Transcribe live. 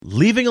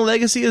Leaving a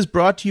Legacy is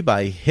brought to you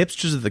by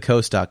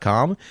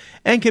hipstersofthecoast.com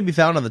and can be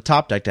found on the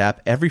Top Deck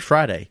app every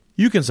Friday.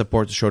 You can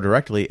support the show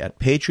directly at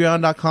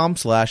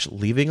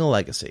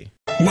patreon.com/leavingalegacy.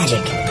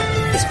 Magic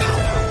is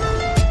power.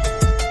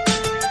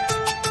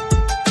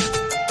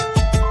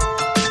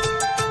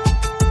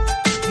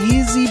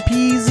 Easy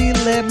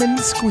peasy lemon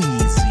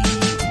squeezy.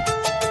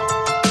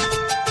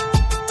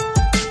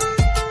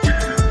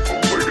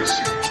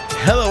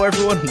 Hello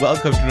everyone,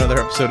 welcome to another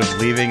episode of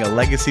Leaving a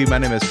Legacy. My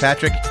name is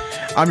Patrick.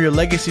 I'm your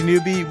Legacy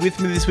newbie. With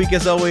me this week,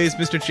 as always,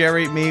 Mr.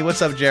 Jerry. Me.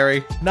 What's up,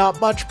 Jerry?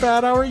 Not much,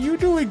 Pat. How are you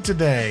doing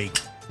today?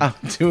 I'm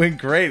doing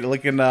great.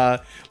 Looking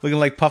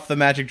like Puff the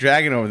Magic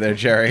Dragon over there,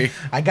 Jerry.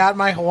 I got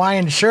my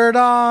Hawaiian shirt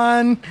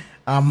on.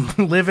 I'm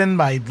living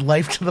my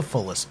life to the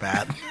fullest,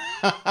 Pat.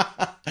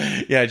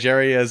 Yeah,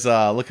 Jerry is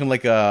looking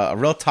like a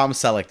real Tom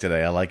Selleck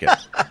today. I like it.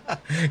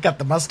 Got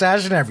the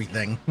mustache and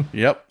everything.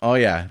 Yep. Oh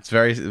yeah, it's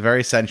very,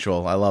 very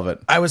sensual. I love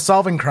it. I was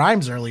solving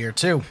crimes earlier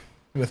too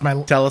with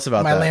my Tell us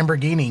about my that.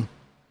 Lamborghini.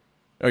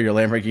 Oh, your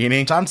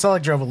Lamborghini? Tom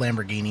Selleck drove a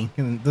Lamborghini.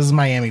 And this is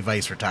Miami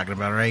Vice we're talking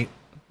about, right?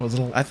 Was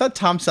it? I thought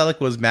Tom Selleck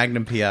was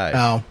Magnum PI.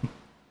 Oh,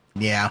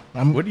 yeah.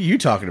 What are you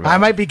talking about? I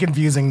might be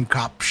confusing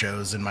cop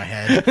shows in my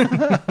head.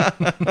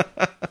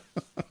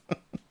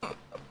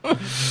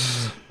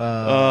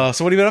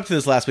 So what have you been up to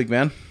this last week,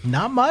 man?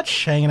 Not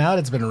much. Hanging out.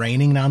 It's been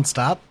raining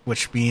nonstop,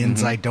 which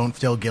means I don't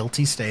feel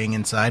guilty staying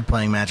inside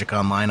playing Magic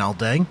Online all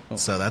day.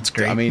 So that's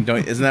great. I mean,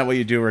 isn't that what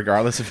you do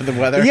regardless of the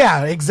weather?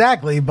 Yeah,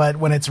 exactly. But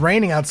when it's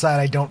raining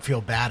outside, I don't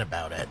feel bad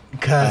about it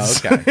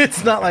because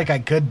it's not like I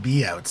could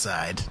be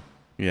outside.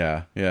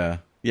 Yeah.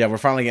 We're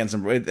finally getting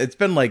some. It's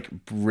been like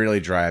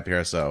really dry up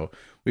here, so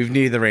we've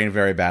needed the rain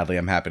very badly.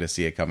 I'm happy to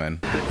see it come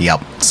in.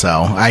 Yep. So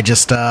I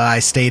just I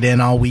stayed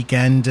in all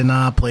weekend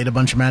and played a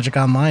bunch of Magic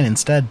Online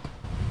instead.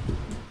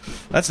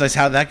 That's nice.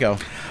 How'd that go?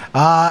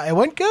 It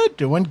went good.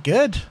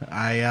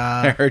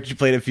 I heard you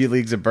played a few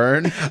leagues of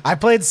Burn. I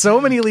played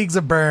so many leagues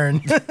of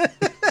Burn.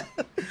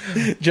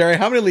 Jerry,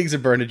 how many leagues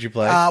of Burn did you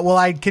play? Well,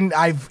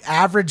 I've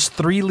averaged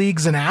 3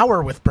 leagues an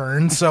hour with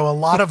Burn, so a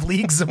lot of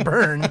leagues of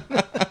Burn.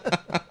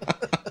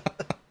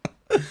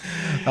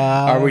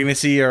 Are we going to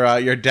see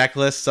your deck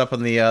lists up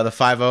on the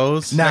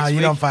 5-0s? No, next you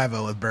week? don't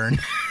 5-0 with Burn.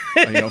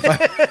 Oh, you don't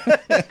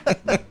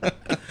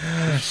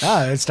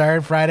It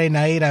started Friday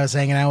night. I was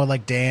hanging out with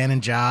like Dan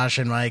and Josh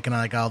and Mike and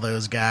like all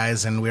those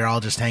guys, and we were all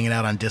just hanging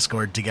out on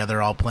Discord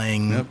together, all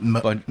playing.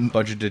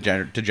 Bunch of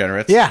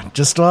degenerates. Yeah,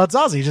 it's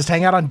Aussie. You just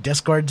hang out on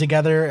Discord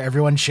together.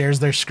 Everyone shares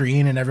their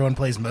screen and everyone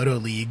plays Moto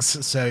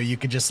Leagues. So you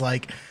could just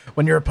like,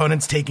 when your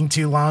opponent's taking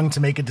too long to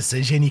make a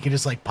decision, you can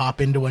just like pop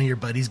into one of your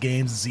buddies'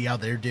 games and see how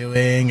they're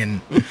doing.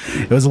 And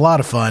it was a lot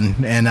of fun.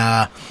 And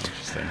I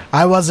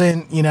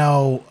wasn't,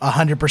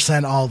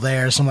 100% all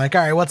there. So I'm like,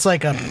 all right, it's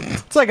like a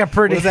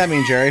pretty. What does that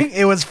mean, Jerry?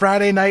 It was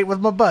Friday night with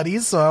my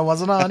buddies, so I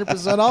wasn't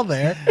 100% all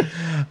there.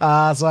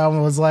 So I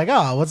was like,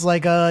 what's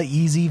like a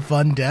easy,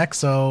 fun deck?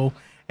 So,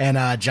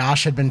 and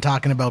Josh had been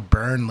talking about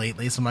Burn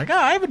lately, so I'm like,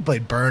 I haven't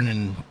played Burn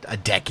in a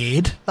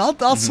decade.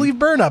 I'll sleeve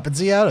Burn up and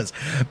see how it is.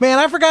 Man,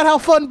 I forgot how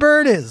fun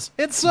Burn is.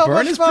 It's so Burn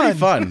much is fun. pretty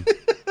fun.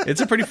 It's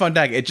a pretty fun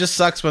deck. It just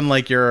sucks when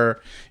like you've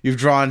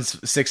drawn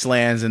 6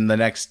 lands and the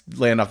next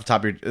card off the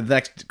top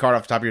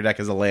of your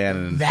deck is a land.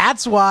 And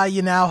that's why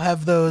you now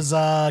have those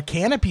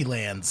canopy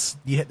lands.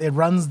 It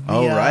runs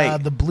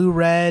the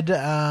blue-red.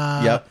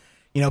 Yep.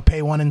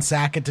 Pay 1 and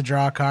sack it to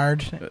draw a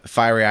card.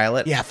 Fiery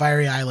Islet. Yeah,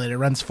 Fiery Islet. It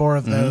runs 4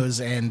 of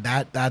those, and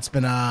that's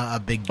been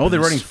a big boost. Oh, they're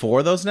running 4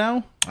 of those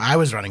now? I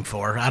was running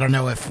 4. I don't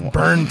know if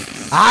Burn.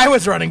 I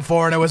was running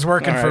 4, and it was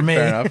working for me.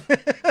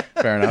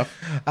 Fair enough.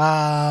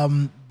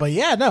 But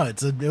yeah, no,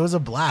 it was a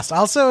blast.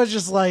 Also, it's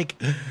just like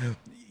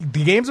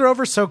the games are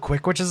over so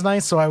quick, which is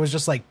nice. So I was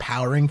just like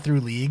powering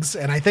through leagues,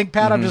 and I think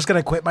Pat, I'm just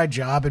gonna quit my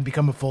job and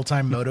become a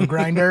full-time moto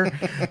grinder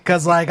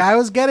because like I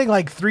was getting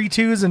like 3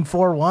 2s and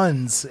 4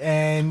 1s,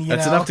 and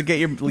that's enough to get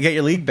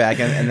your league back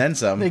and then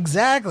some.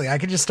 Exactly, I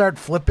could just start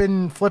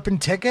flipping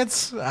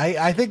tickets.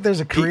 I think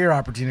there's a career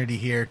opportunity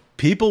here.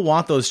 People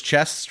want those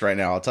chests right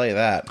now. I'll tell you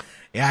that.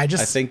 Yeah, I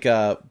think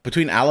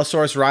between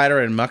Allosaurus Rider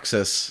and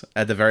Muxus,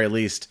 at the very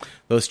least,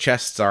 those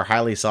chests are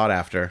highly sought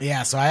after.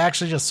 Yeah, so I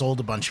actually just sold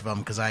a bunch of them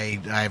because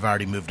I've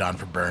already moved on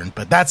from Burn,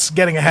 but that's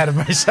getting ahead of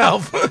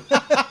myself. But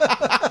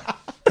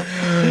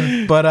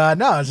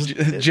no, it's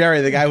just,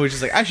 Jerry, the guy who was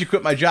just like, I should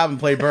quit my job and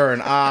play Burn.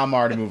 I'm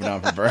already moving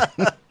on from Burn.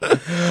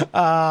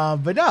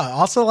 But no,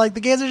 also like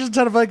the games are just a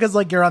ton of fun because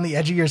like you're on the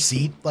edge of your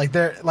seat. Like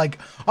they're like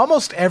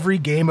almost every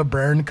game of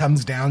Burn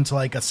comes down to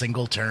like a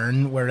single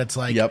turn where it's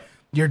like. Yep.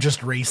 You're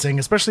just racing,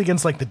 especially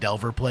against like the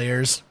Delver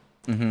players.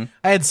 Mm-hmm.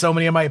 I had so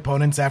many of my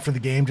opponents after the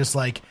game just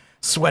like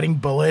sweating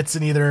bullets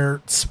and either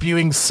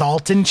spewing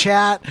salt in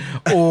chat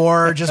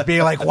or just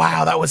being like,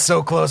 wow, that was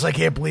so close. I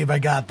can't believe I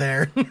got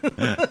there.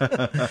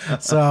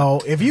 So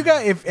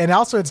and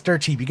also it's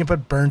dirt cheap. You can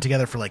put Burn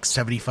together for like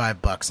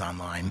 $75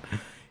 online.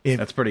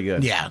 That's pretty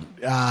good.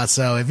 Yeah.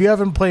 So if you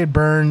haven't played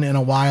Burn in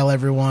a while,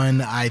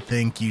 everyone, I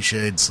think you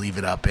should sleeve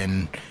it up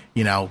and,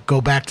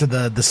 go back to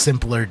the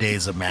simpler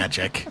days of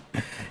Magic.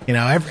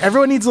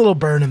 Everyone needs a little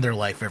Burn in their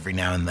life every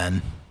now and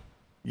then.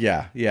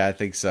 Yeah, I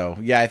think so.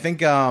 Yeah, I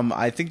think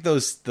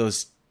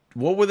those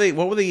what were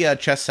the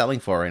chests selling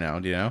for right now?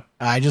 Do you know?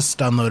 I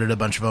just unloaded a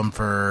bunch of them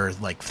for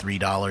like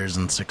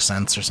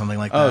 $3.06 or something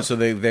like that. Oh, so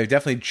they've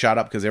definitely shot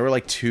up because they were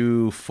like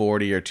 $2.40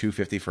 or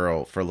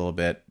 $2.50 for a little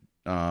bit.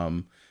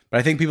 But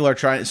I think people are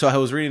trying. So I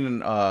was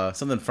reading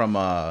something from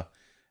I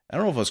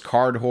don't know if it was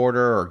Card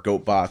Hoarder or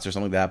GoatBots or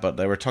something like that, but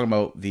they were talking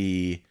about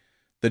the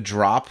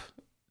drops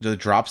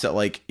that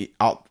like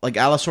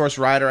Allosaurus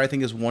Rider I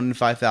think is 1 in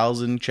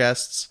 5,000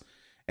 chests.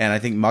 And I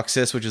think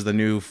Muxus, which is the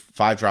new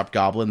 5-drop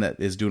goblin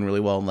that is doing really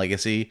well in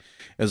Legacy,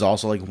 is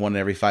also like 1 in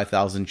every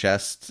 5,000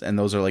 chests. And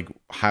those are like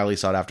highly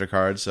sought after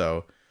cards.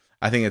 So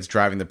I think it's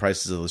driving the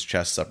prices of those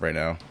chests up right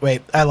now.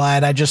 Wait, I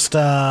lied. I just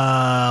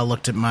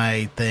looked at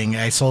my thing.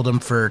 I sold them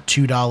for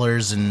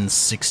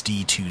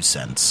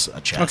 $2.62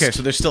 a chest. Okay,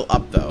 so they're still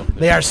up though.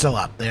 They are still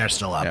up.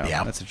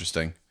 Yeah. That's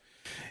interesting.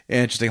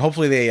 Interesting.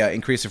 Hopefully they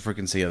increase the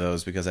frequency of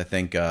those because I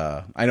think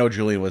I know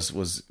Julian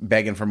was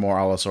begging for more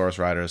Allosaurus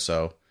Riders,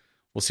 so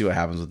we'll see what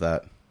happens with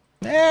that.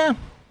 I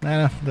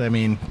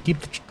mean,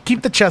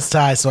 keep the chest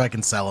high so I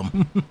can sell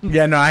them.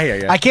 Yeah, no, I hear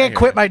you. I can't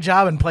quit my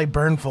job and play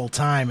Burn full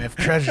time if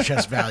treasure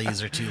chest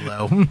values are too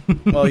low.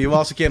 Well, you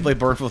also can't play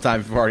Burn full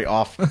time if you're already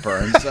off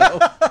Burn. So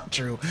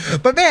true,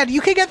 but man,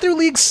 you can get through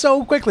leagues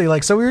so quickly.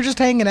 Like, so we were just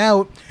hanging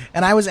out,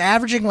 and I was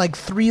averaging like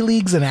 3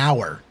 leagues an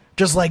hour,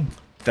 just like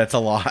that's a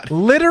lot.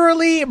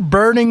 Literally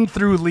burning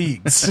through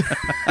leagues.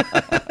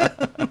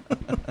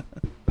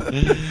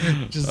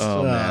 Just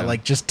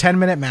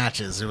 10-minute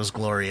matches. It was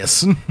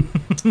glorious.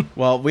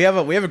 Well, we have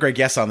a great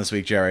guest on this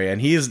week, Jerry,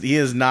 and he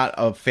is not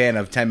a fan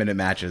of 10-minute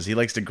matches. He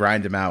likes to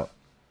grind them out.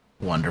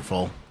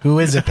 Wonderful. Who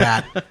is it,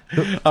 Pat?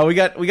 We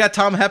got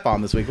Tom Hepp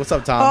on this week. What's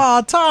up, Tom?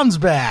 Oh, Tom's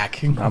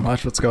back. Not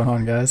much. What's going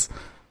on, guys?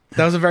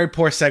 That was a very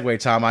poor segue,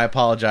 Tom. I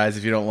apologize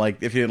if you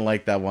didn't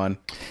like that one.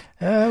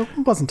 It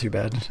wasn't too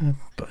bad.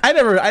 But I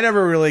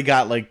never really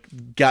got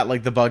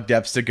the bug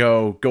depths to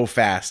go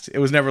fast. It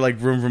was never like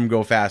vroom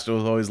go fast. It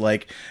was always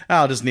like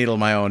I'll just needle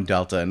my own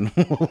delta and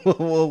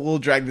we'll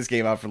drag this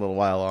game out for a little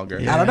while longer.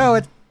 Yeah. I don't know.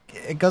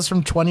 It goes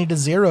from 20 to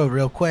 0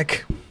 real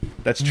quick.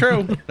 That's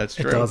true. That's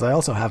true. It does. I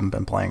also haven't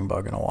been playing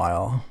bug in a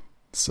while.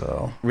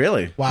 So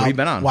really, wow. What have you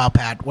been on? Wow,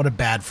 Pat, what a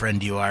bad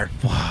friend you are.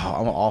 Wow,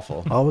 I'm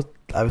awful.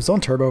 I was on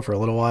Turbo for a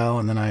little while,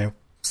 and then I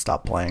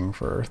stopped playing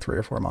for 3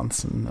 or 4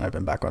 months, and I've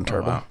been back on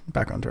Turbo. Wow.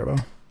 Back on Turbo.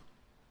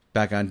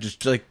 Back on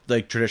just like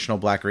traditional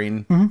black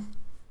green.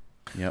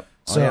 Mm-hmm. Yep.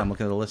 So, yeah, I'm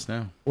looking at the list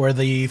now. Were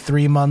the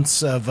 3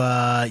 months of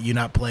you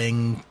not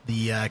playing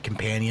the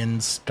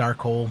companions dark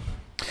hole?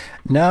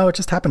 No, it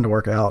just happened to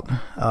work out.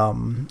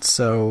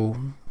 So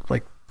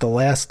like the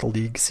last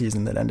league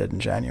season that ended in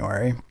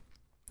January,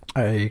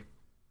 I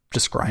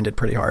just grinded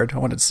pretty hard. I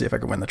wanted to see if I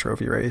could win the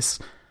trophy race.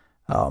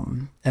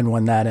 And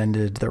when that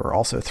ended, there were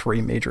also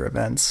 3 major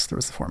events. There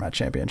was the Format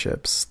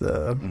Championships,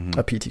 a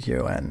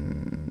PTQ,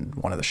 and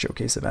one of the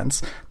showcase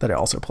events that I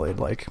also played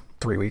like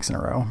 3 weeks in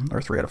a row,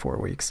 or 3 out of 4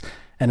 weeks.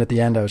 And at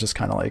the end, I was just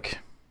kind of like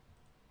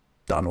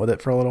done with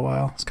it for a little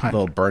while. It's kind of a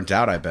little burnt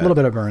out, I bet. A little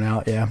bit of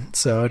burnout, yeah.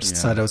 So I just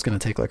decided I was going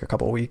to take like a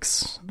couple of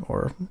weeks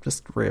or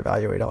just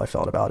reevaluate how I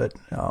felt about it,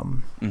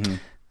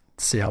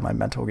 see how my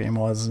mental game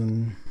was,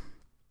 and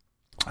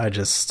I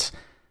just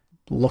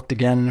looked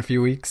again in a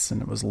few weeks,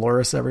 and it was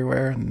Loris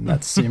everywhere, and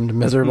that seemed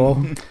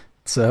miserable.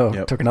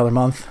 So took another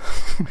month,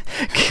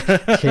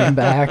 came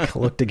back,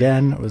 looked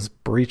again, it was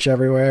Breach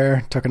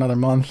everywhere, took another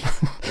month,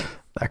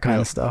 that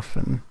kind of stuff,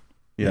 and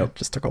it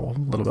just took a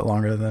little bit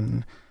longer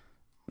than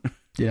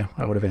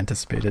I would have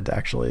anticipated to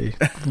actually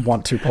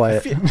want to play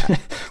it.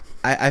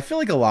 I feel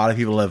like a lot of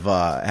people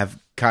have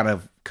kind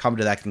of come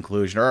to that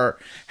conclusion or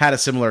had a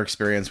similar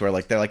experience where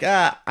like they're like,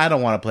 I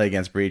don't want to play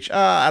against Breach,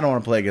 I don't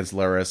want to play against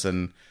Luris,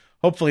 and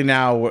hopefully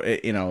now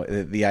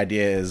the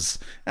idea is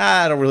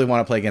I don't really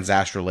want to play against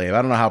Astrolabe.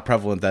 I don't know how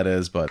prevalent that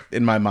is, but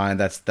in my mind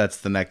that's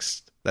the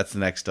next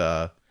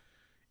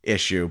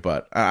issue.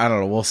 But I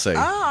don't know. We'll see.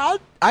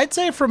 I'd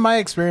say from my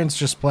experience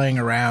just playing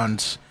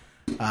around,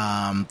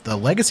 the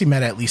Legacy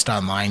meta, at least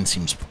online,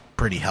 seems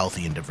pretty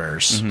healthy and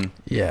diverse. Mm-hmm.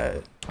 Yeah,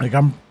 like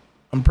I'm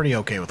pretty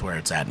okay with where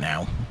it's at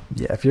now.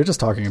 Yeah, if you're just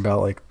talking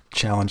about like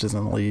challenges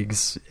in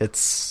leagues,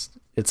 it's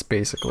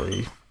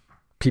basically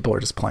people are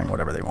just playing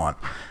whatever they want.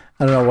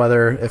 I don't know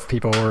whether if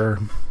people were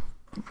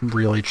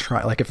really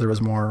trying, like if there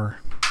was more,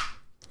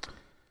 I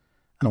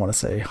don't want to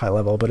say high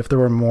level, but if there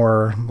were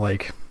more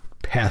like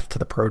Path to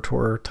the Pro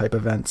Tour type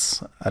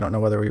events, I don't know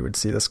whether we would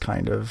see this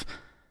kind of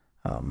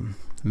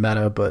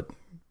meta, but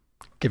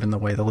given the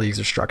way the leagues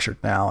are structured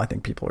now, I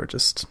think people are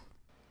just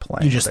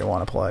playing what they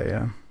want to play.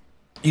 Yeah.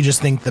 You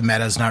just think the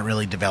meta's not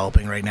really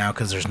developing right now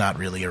because there's not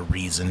really a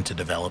reason to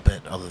develop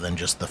it other than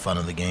just the fun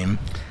of the game?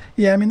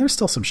 Yeah, I mean, there's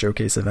still some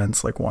showcase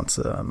events like once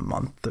a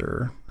month,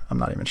 or I'm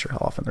not even sure how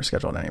often they're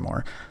scheduled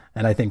anymore.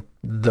 And I think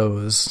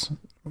those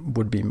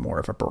would be more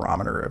of a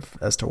barometer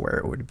as to where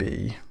it would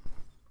be,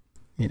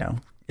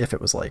 if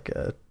it was like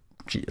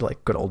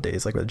like good old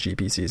days, like with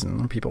GP season,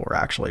 when people were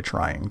actually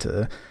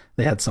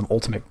they had some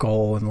ultimate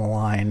goal in the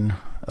line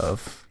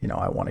of,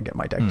 I want to get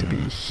my deck to be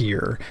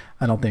here.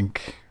 I don't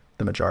think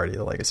the majority of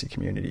the legacy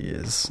community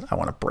is, I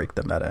want to break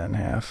the meta in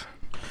half.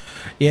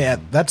 Yeah,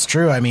 that's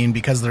true. I mean,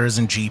 because there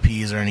isn't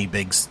GPs or any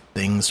big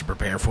things to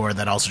prepare for,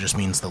 that also just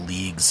means the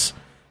leagues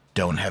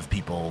don't have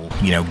people,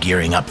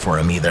 gearing up for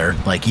them either.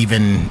 Like,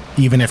 even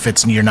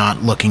if you're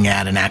not looking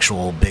at an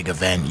actual big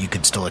event, you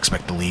could still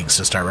expect the leagues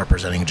to start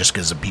representing just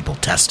because of people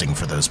testing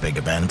for those big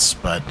events.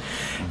 But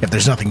if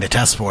there's nothing to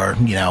test for,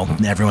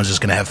 everyone's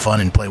just going to have fun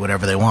and play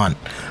whatever they want,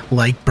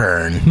 like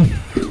Burn.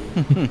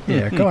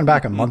 Yeah, going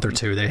back a month or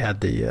two, they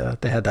had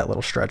that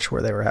little stretch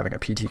where they were having a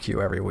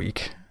PTQ every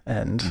week,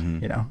 and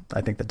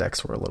I think the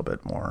decks were a little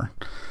bit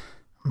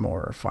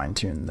more fine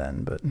tuned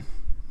then, but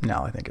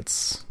now I think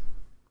it's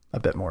a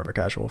bit more of a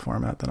casual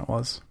format than it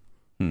was,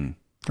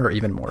 or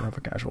even more of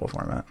a casual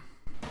format.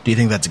 Do you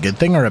think that's a good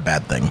thing or a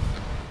bad thing?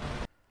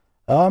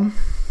 I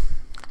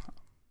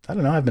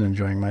don't know. I've been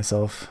enjoying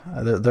myself.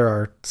 There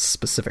are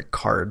specific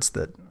cards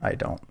that I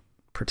don't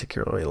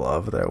particularly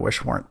love that I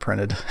wish weren't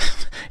printed,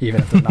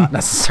 even if they're not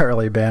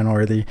necessarily ban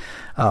worthy.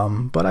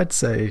 But I'd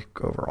say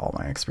overall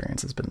my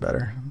experience has been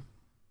better.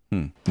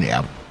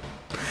 Yeah,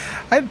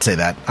 I'd say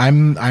that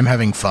I'm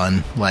having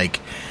fun.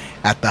 Like,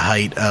 at the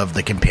height of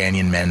the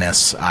Companion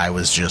Menace, I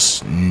was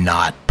just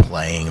not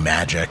playing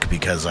Magic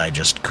because I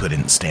just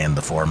couldn't stand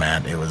the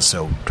format. It was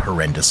so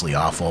horrendously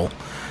awful.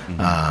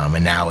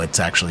 And now it's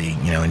actually,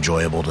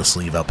 enjoyable to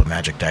sleeve up a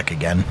Magic deck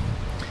again.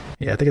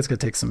 Yeah, I think it's going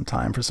to take some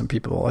time for some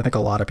people. I think a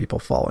lot of people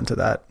fell into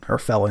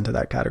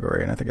that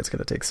category, and I think it's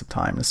going to take some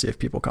time to see if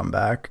people come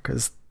back,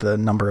 because the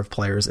number of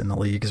players in the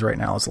leagues right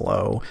now is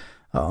low.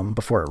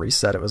 Before it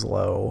reset, it was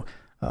low.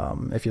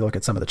 If you look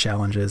at some of the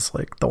challenges,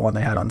 like the one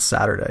they had on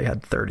Saturday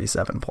had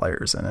 37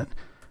 players in it,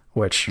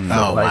 which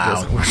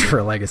for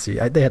a legacy,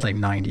 they had like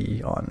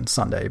 90 on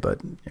Sunday, but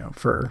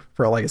for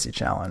a legacy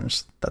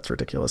challenge, that's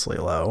ridiculously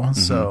low.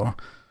 So,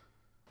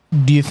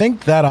 do you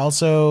think that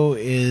also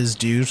is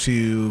due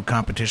to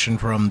competition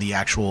from the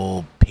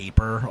actual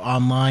paper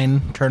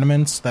online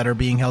tournaments that are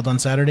being held on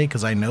Saturday?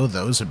 Because I know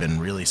those have been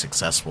really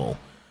successful.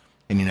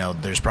 And,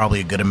 there's probably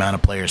a good amount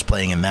of players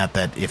playing in that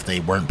if they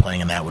weren't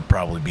playing in that would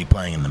probably be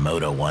playing in the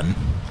Moto one.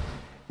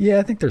 Yeah,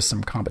 I think there's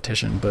some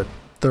competition, but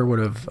there would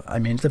have,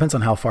 it depends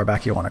on how far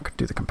back you want to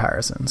do the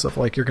comparison. So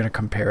if you're going to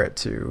compare it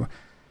to,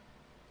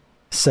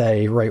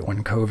 say, right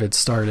when COVID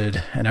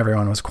started and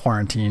everyone was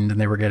quarantined and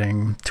they were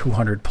getting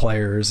 200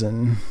 players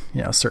and,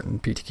 certain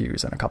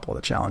PTQs and a couple of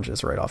the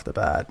challenges right off the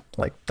bat,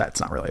 like, that's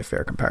not really a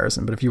fair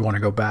comparison. But if you want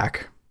to go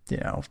back,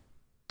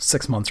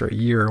 6 months or a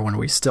year when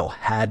we still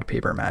had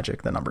paper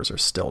Magic, the numbers are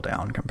still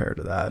down compared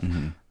to that.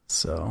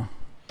 So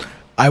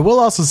I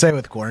will also say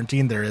with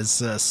quarantine, there is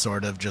a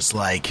sort of just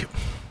like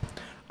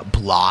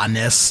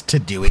blahness to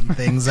doing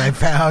things I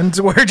found,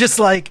 where just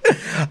like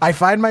I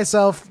find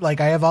myself like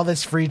I have all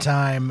this free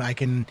time. I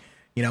can,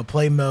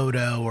 play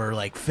Moto or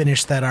like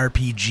finish that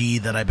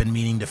RPG that I've been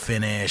meaning to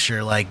finish,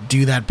 or like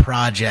do that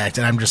project.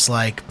 And I'm just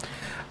like,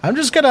 I'm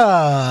just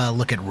gonna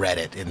look at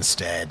Reddit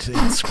instead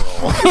and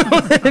scroll.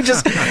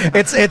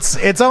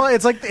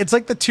 It's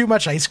like the too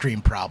much ice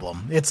cream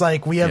problem. It's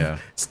like we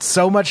have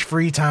so much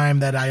free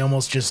time that I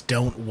almost just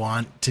don't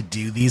want to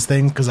do these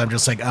things, because I'm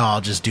just like, I'll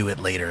just do it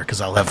later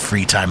because I'll have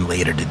free time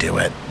later to do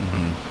it.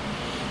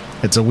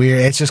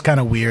 It's just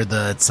kind of weird,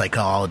 the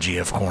psychology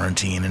of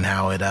quarantine and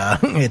how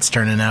it's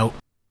turning out.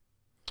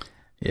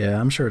 Yeah,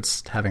 I'm sure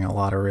it's having a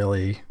lot of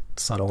really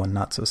subtle and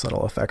not so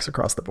subtle effects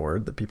across the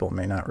board that people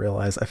may not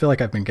realize. I feel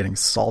like I've been getting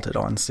salted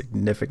on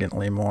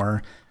significantly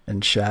more in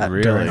chat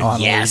during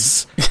online.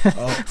 Yes.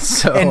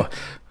 So,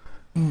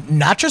 and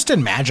not just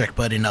in Magic,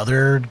 but in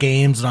other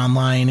games and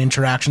online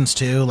interactions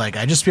too. Like,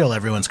 I just feel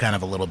everyone's kind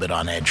of a little bit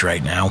on edge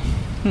right now.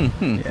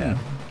 Yeah.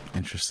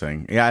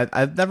 Interesting. Yeah,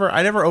 I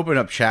never open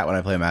up chat when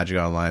I play Magic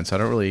Online, so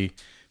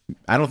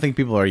I don't think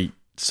people are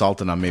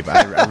salting on me, but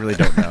I really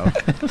don't know.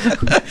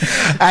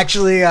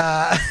 Actually,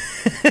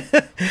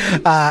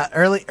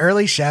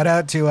 early shout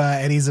out to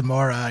Eddie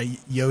Zamora,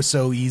 Yo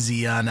So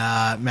Easy on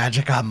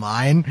Magic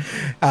Online.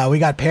 We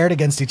got paired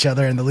against each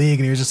other in the league,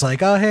 and he was just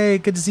like, "Oh, hey,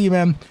 good to see you,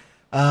 man.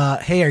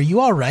 Hey, are you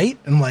all right?"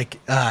 And I'm like,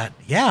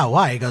 "Yeah,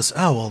 why?" He goes,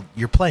 "Oh, well,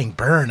 you're playing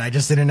Burn. I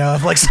just didn't know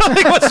if like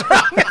something was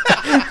wrong."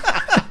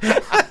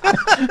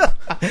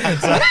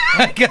 So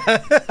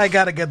I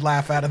got a good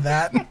laugh out of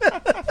that.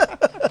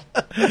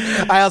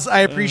 I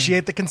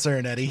appreciate the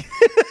concern, Eddie.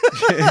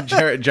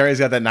 Jerry's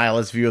got that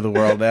nihilist view of the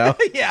world now.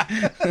 Yeah.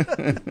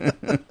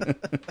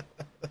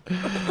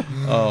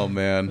 Oh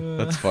man,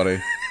 that's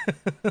funny.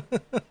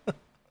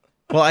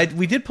 Well,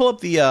 we did pull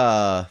up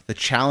the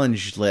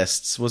challenge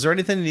lists. Was there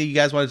anything that you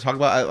guys wanted to talk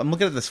about? I'm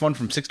looking at this one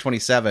from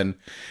 627,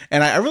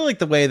 and I really like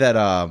the way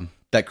that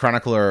that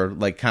Chronicler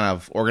like kind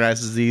of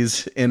organizes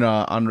these in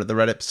on the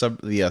Reddit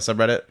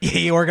subreddit. Yeah,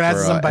 he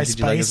organizes them by MTG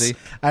spice. Legacy.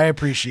 I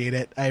appreciate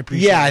it. I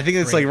think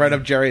it's like right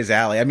up Jerry's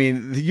alley. I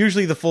mean,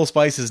 usually the full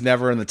spice is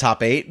never in the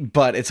top 8,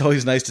 but it's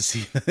always nice to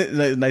see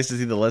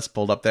the list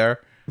pulled up there.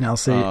 Now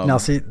see,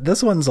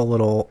 this one's a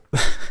little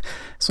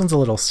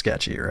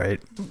sketchy,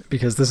 right?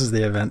 Because this is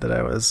the event that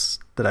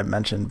I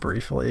mentioned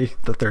briefly,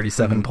 the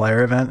 37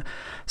 player event.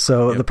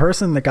 So the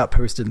person that got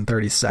posted in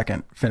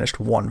 32nd finished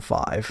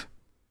 1-5.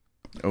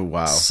 Oh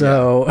wow!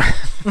 So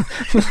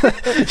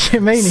you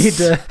may need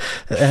to,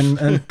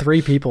 and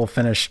 3 people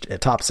finished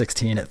at top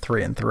 16 at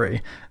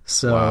 3-3.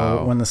 So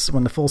Wow. when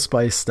the full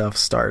spice stuff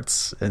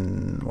starts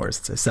in, where's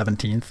it say,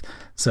 17th?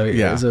 So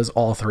Yeah. it was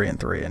all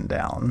 3-3 and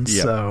down.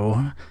 Yep.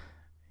 So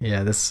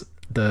yeah,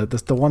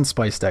 the one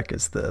spice deck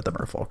is the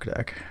Merfolk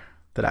deck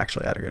that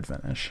actually had a good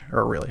finish,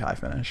 or a really high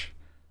finish.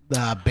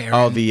 Baron.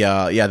 Oh,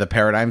 the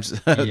paradigms,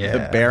 Yeah.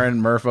 the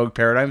Baron Merfolk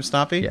paradigm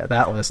stoppy. Yeah,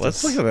 that list.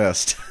 Let's look at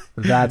this.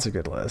 That's a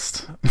good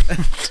list.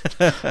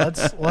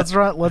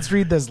 let's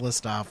read this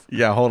list off.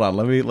 Yeah, hold on.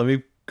 Let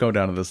me go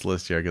down to this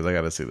list here because I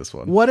got to see this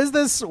one. What is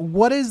this?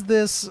 What is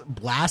this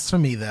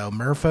blasphemy though?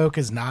 Merfolk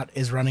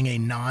is running a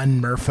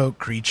non-Merfolk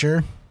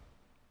creature.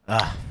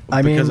 I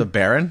Because mean, of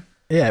Baron?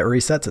 yeah, it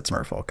resets its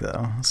Merfolk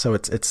though, so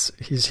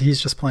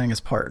he's just playing his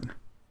part.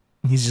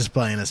 He's just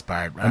playing his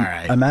part. All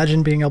right.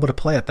 Imagine being able to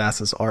play a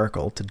Thassa's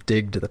Oracle to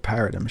dig to the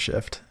Paradigm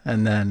Shift,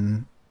 and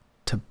then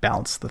to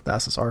bounce the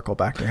Thassa's Oracle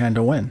back to your hand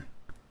to win.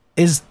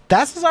 Is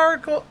Thassa's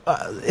Oracle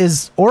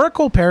is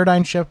Oracle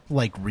Paradigm Shift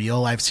like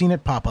real? I've seen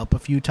it pop up a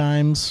few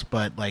times,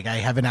 but like I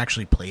haven't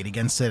actually played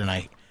against it. And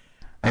I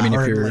mean,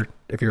 or,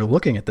 if you're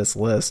looking at this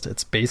list,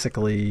 it's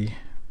basically,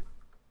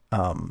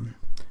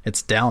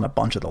 it's down a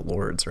bunch of the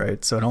lords,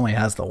 right? So it only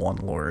has the one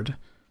lord.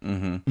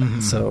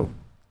 Mm-hmm. So,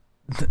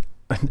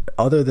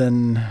 other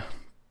than,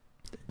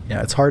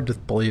 it's hard to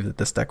believe that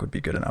this deck would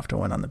be good enough to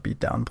win on the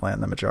beatdown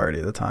plan the majority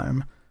of the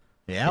time.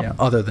 yeah,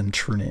 Other than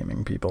true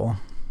naming people.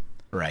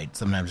 right.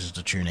 Sometimes just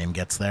a true name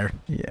gets there.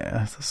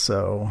 Yeah,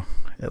 so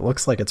it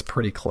looks like it's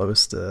pretty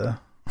close to.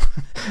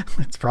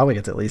 It probably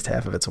gets at least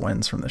half of its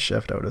wins from the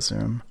shift, I would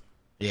assume.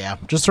 Yeah,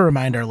 just to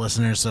remind our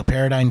listeners, so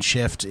Paradigm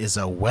Shift is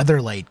a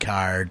Weatherlight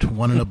card,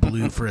 1 and a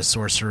blue for a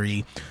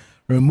sorcery.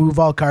 Remove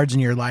all cards in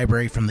your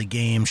library from the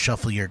game,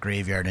 shuffle your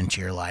graveyard into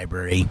your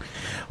library,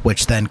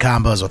 which then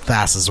combos with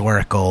Thassa's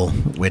Oracle,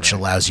 which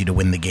allows you to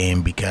win the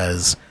game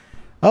because,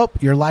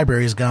 your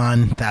library's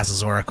gone,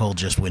 Thassa's Oracle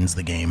just wins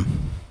the game.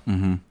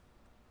 Mm-hmm.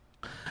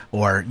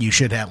 Or you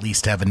should at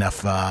least have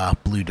enough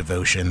blue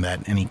devotion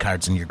that any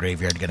cards in your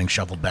graveyard getting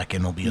shuffled back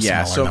in will be a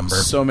smaller number.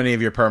 So many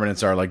of your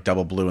permanents are like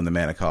double blue in the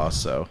mana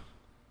cost, so.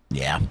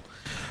 Yeah.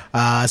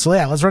 Let's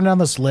run down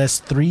this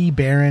list. 3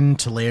 Baron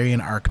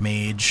Talarian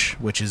Archmage,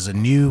 which is a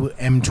new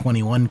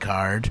M21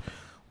 card.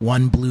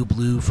 1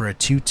 blue for a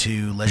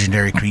 2/2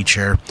 legendary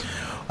creature.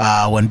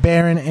 When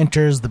Baron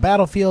enters the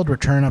battlefield,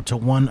 return up to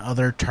 1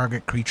 other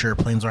target creature or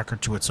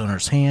planeswalker to its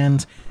owner's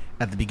hand.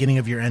 At the beginning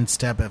of your end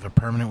step, if a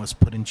permanent was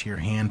put into your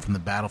hand from the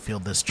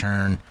battlefield this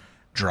turn,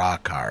 draw a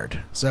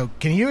card. So,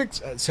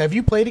 have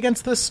you played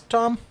against this,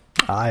 Tom?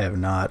 I have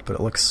not, but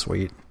it looks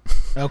sweet.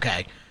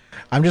 Okay.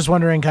 I'm just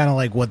wondering kind of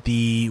like what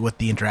the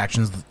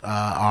interactions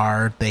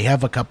are. They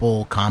have a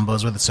couple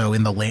combos with it. So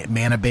in the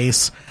mana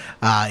base,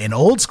 an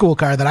old school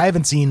card that I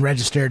haven't seen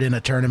registered in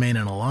a tournament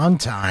in a long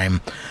time,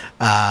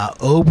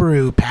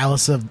 Obaru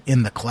Palace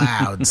in the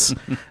Clouds,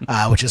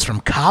 which is from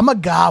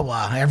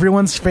Kamigawa,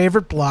 everyone's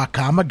favorite block,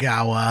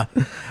 Kamigawa.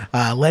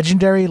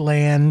 Legendary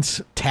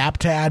land, tap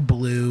to add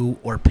blue,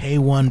 or pay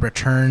 1,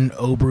 return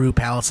Obaru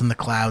Palace in the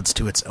Clouds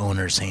to its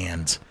owner's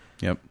hand.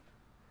 Yep.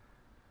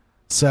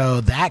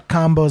 So that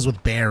combos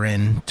with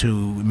Baron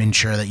to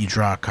ensure that you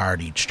draw a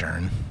card each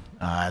turn.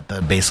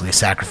 Basically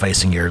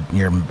sacrificing your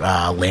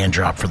land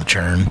drop for the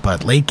turn.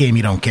 But late game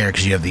you don't care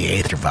because you have the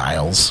Aether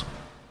Vials.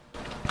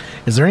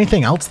 Is there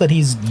anything else that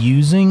he's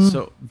using?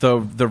 So the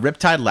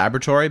Riptide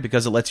Laboratory,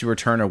 because it lets you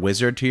return a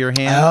wizard to your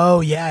hand.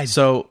 Oh yeah.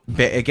 So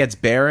it gets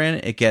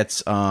Baron, it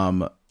gets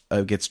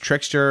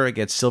Trickster, it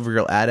gets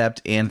Silvergill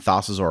Adept, and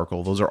Thassa's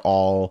Oracle. Those are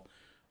all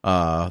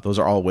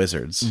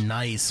wizards.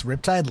 Nice.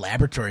 Riptide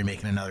Laboratory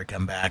making another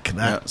comeback.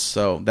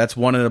 So that's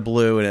 1 in a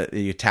blue, and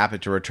you tap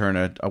it to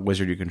return a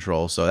wizard you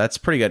control. So that's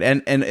pretty good.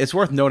 And it's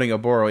worth noting,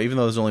 Oboro, even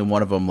though there's only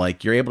one of them,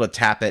 like you're able to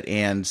tap it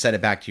and set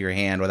it back to your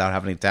hand without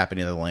having to tap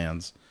any of the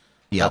lands.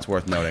 Yeah, that's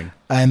worth noting.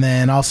 And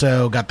then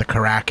also got the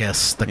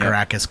Caracas. The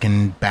Caracas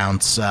can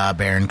bounce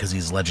Baron because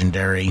he's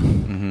legendary.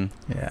 Mm-hmm.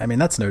 Yeah, I mean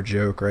that's no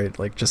joke, right?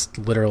 Like just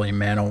literally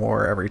mana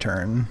war every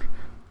turn,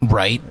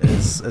 right?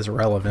 Is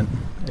relevant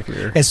if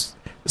you're.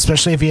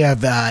 Especially if you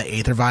have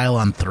Aether Vial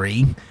on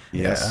 3.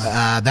 Yes.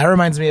 That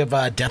reminds me of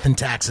Death and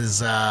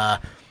Tax's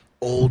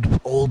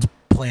old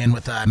plan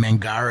with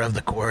Mangara of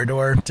the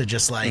Corridor to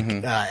just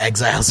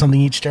exile something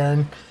each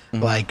turn.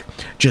 Mm-hmm. Like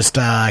just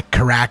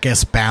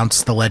Caracas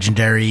bounce the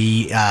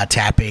legendary,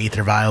 tap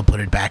Aether Vial, put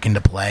it back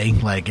into play.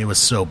 Like it was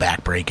so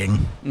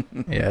backbreaking.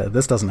 Yeah,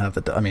 this doesn't have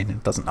the. I mean,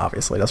 it doesn't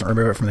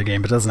remove it from the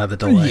game, but it doesn't have the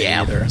delay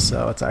either.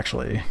 So it's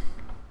actually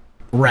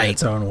in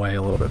its own way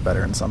a little bit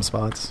better in some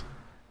spots.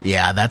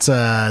 Yeah, that's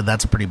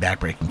a pretty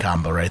backbreaking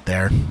combo right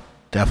there.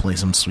 Definitely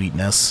some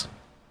sweetness.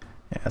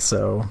 Yeah,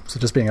 so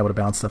just being able to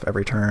bounce stuff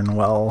every turn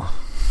while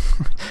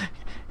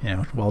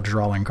while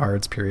drawing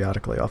cards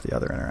periodically off the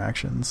other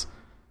interactions.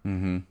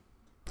 Mm-hmm.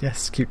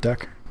 Yes, cute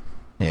deck.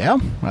 Yeah,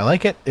 I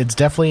like it. It's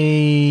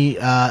definitely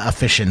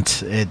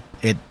efficient.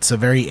 It's a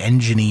very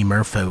engine-y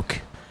Merfolk,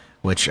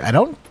 which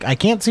I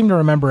can't seem to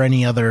remember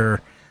any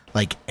other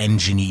like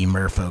engine-y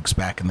merfolks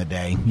back in the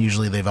day.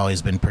 Usually they've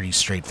always been pretty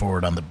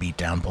straightforward on the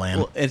beatdown plan.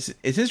 Well, it's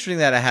interesting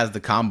that it has the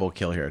combo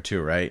kill here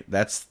too, right?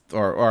 That's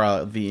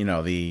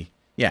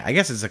I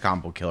guess it's a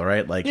combo kill,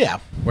 right? Like, yeah,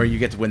 where you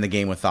get to win the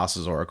game with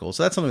Thassa's Oracle.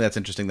 So that's something that's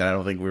interesting that I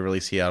don't think we really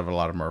see out of a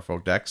lot of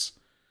merfolk decks.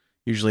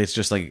 Usually it's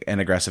just like an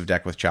aggressive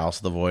deck with Chalice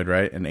of the Void,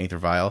 right? And Aether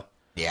Vial.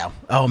 Yeah.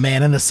 Oh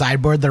man, in the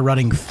sideboard they're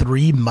running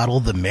 3 Muddle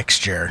the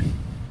Mixture.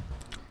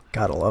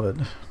 Gotta love it.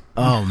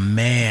 Oh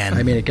man.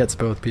 I mean, it gets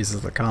both pieces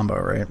of the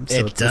combo, right?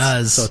 So it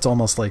does. So it's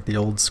almost like the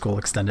old school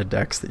extended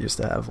decks that used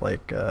to have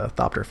like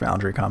Thopter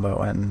Foundry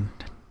combo and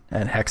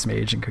Hex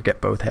Mage and could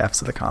get both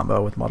halves of the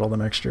combo with Muddle the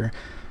Mixture.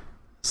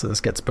 So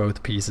this gets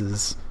both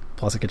pieces.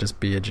 Plus it could just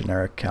be a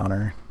generic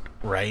counter.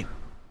 Right.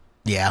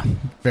 Yeah.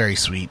 Very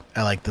sweet.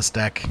 I like this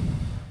deck.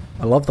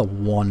 I love the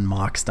 1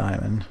 Mox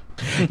Diamond.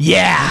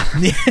 Yeah.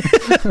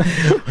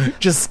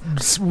 Just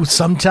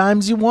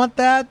sometimes you want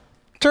that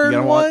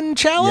turn 1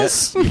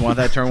 Chalice. Yeah, you want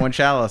that turn 1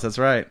 Chalice. That's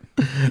right.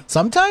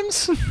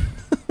 Sometimes.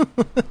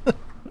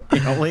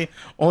 only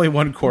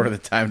 1/4 of the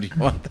time do you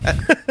want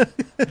that.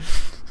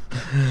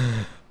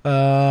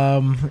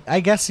 I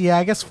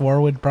guess 4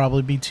 would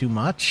probably be too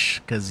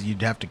much because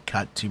you'd have to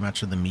cut too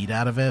much of the meat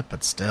out of it.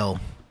 But still,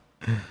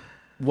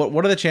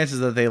 what are the chances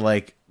that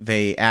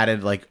they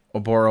added like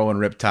Oboro and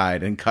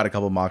Riptide and cut a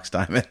couple Mox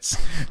Diamonds?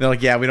 They're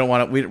like, yeah, we don't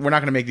want to. We're not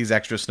going to make these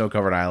extra snow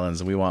covered islands,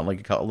 and we want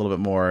like a little bit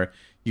more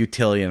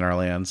utility in our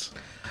lands.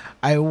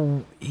 I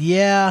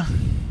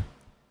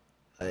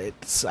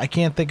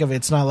can't think of.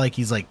 It's not like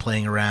he's like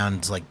playing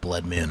around like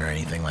Blood Moon or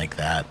anything like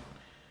that.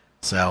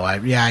 So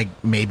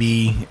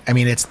maybe. I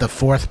mean, it's the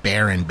 4th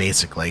Baron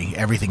basically.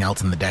 Everything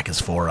else in the deck is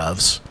 4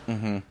 ofs.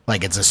 Mm-hmm.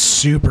 Like it's a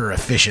super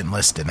efficient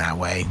list in that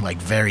way. Like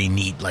very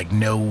neat. Like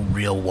no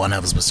real 1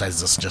 ofs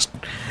besides this just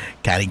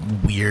kind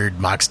of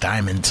weird Mox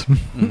Diamond.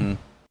 Mm-hmm.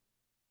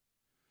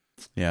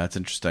 Yeah, it's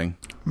interesting.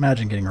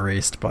 Imagine getting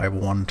erased by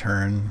 1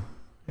 turn.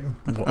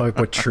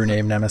 What True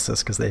Name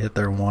Nemesis because they hit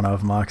their 1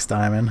 of Mox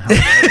Diamond.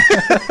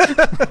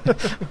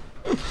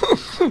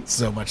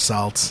 So much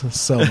salt.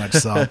 So much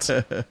salt.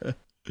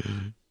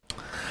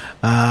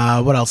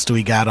 What else do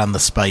we got on the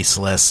spice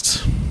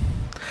list?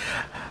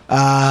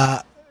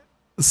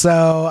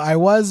 So I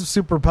was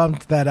super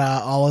pumped that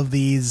all of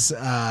these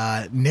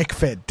Nick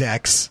Fit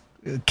decks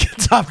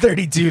top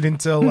 32'd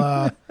until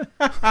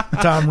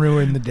Tom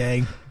ruined the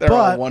day. They're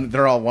all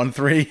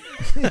 1/3.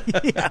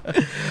 Yeah.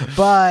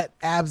 But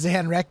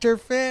Abzan Rector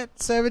fit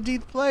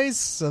 17th place,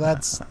 so that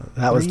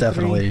was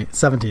definitely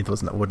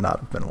 17th would not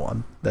have been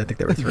 1. I think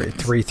they were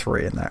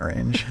 3 in that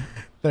range.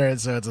 So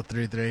it's a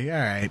 3-3. All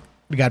right.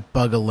 We got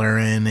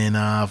Bugalurin in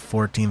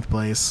 14th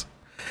place.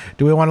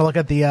 Do we want to look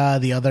at the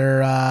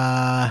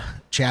other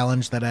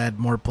challenge that had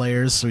more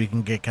players so we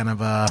can get kind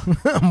of a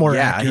more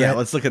accurate? Yeah,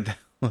 let's look at that.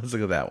 Let's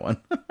look at that one.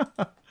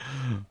 Let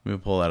me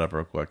pull that up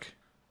real quick.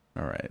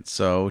 All right.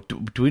 So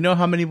do we know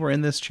how many were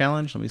in this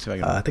challenge? Let me see if I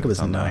can. I think it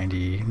was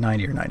 90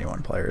 or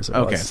 91 players.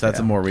 Okay, so that's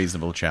a more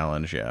reasonable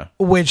challenge, yeah.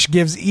 Which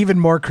gives even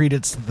more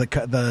credence to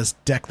the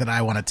deck that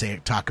I want to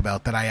talk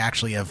about that I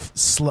actually have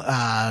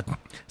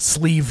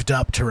sleeved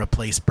up to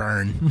replace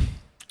Burn.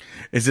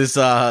 Is this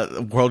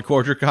World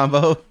Gorger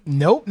combo?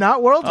 Nope,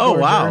 not World Gorger. Oh,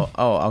 wow.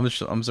 Oh, I'm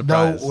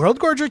surprised. No, World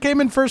Gorger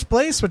came in first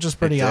place, which is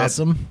pretty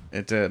awesome.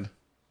 It did.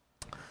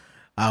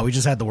 We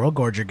just had the World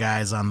Gorger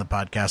guys on the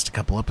podcast a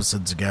couple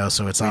episodes ago,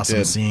 so it's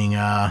awesome seeing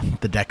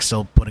the deck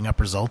still putting up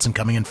results and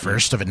coming in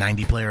first of a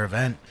 90-player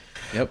event.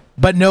 Yep.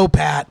 But no,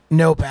 Pat.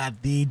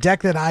 The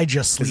deck that I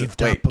just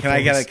sleeved up. Wait, can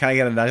I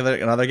get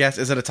another guess?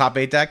 Is it a top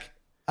 8 deck?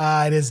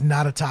 It is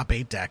not a top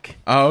 8 deck.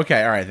 Oh,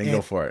 okay. All right, then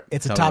go for it.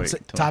 It's a top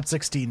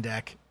 16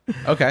 deck.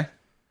 Okay.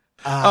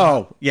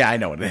 Yeah, I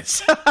know what it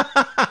is.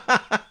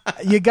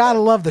 You gotta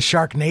love the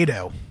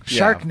Sharknado.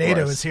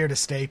 Sharknado is here to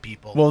stay,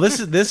 people. Well,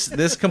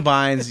 this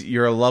combines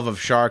your love of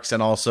sharks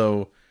and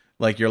also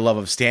like your love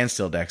of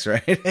standstill decks,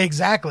 right?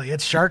 Exactly.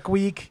 It's Shark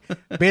Week.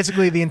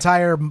 Basically, the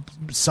entire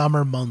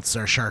summer months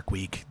are Shark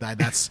Week.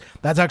 That's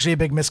actually a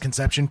big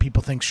misconception.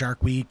 People think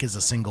Shark Week is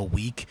a single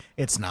week.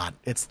 It's not.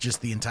 It's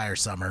just the entire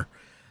summer.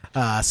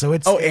 So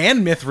it's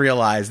and Myth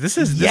Realized. This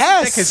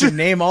deck has your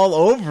name all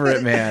over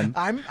it, man.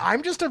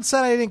 I'm just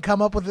upset I didn't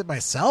come up with it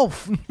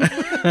myself.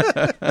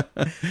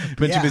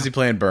 Been too busy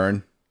playing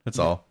Burn. That's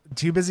all.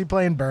 Too busy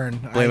playing Burn.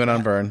 Blame it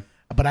on Burn.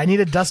 But I need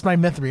to dust my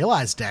Myth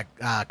Realized deck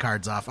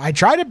cards off. I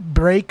tried to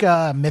break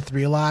Myth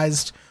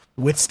Realized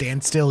with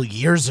Standstill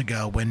years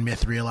ago when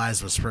Myth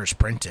Realized was first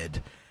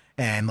printed,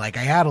 and like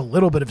I had a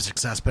little bit of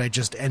success, but it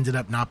just ended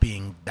up not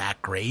being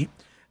that great.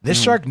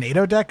 This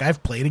Sharknado deck,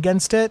 I've played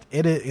against it.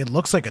 It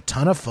looks like a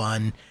ton of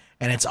fun,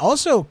 and it's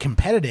also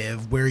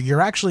competitive where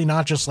you're actually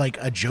not just like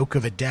a joke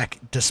of a deck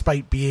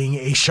despite being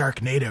a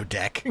Sharknado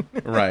deck.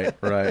 Right.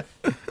 But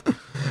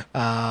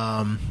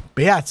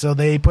yeah, so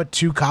they put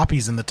 2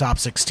 copies in the top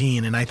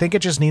 16, and I think it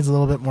just needs a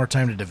little bit more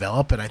time to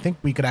develop, and I think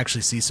we could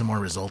actually see some more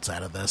results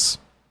out of this.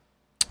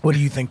 What do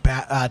you think,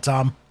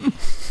 Tom?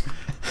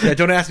 Yeah,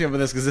 don't ask me about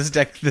this because this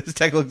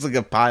deck looks like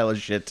a pile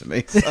of shit to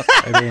me. So.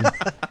 I mean,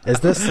 is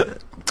this?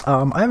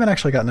 I haven't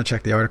actually gotten to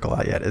check the article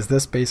out yet. Is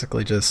this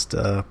basically just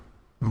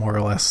more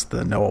or less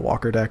the Noah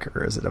Walker deck,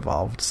 or has it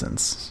evolved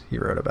since he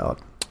wrote about?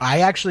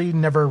 I actually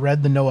never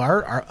read the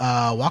Noah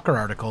Walker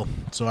article,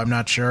 so I'm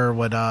not sure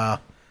what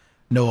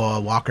Noah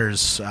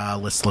Walker's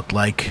list looked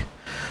like.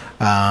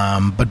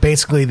 But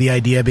basically the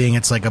idea being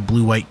it's like a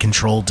blue-white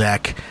control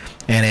deck,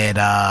 and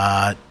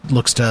it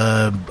looks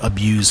to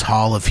abuse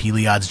Hall of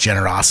Heliod's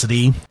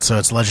Generosity. So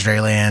it's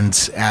legendary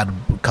lands, add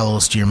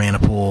colorless to your mana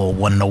pool,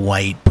 1 and a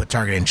white, put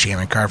target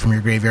enchantment card from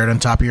your graveyard on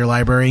top of your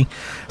library.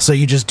 So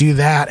you just do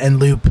that and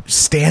loop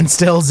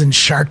standstills and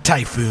Shark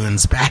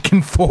Typhoons back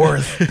and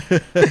forth,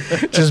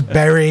 just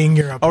burying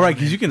your opponent. All right,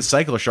 because you can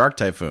cycle a Shark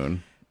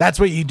Typhoon. That's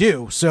what you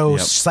do. So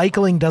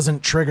cycling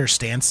doesn't trigger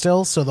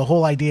standstill. So the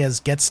whole idea is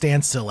get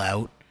standstill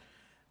out,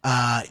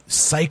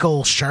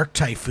 cycle Shark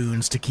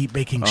Typhoons to keep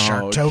making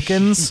shark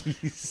tokens,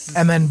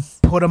 and then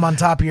put them on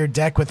top of your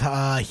deck with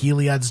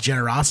Heliod's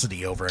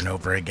Generosity over and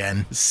over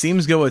again.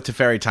 Seems good with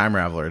Teferi Time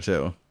Raveler,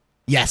 too.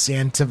 Yes,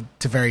 and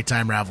Teferi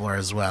Time Raveler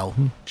as well.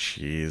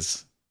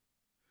 Jeez.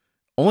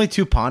 Only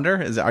 2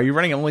 Ponder? Are you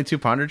running only 2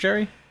 Ponder,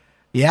 Jerry?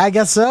 Yeah, I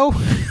guess so.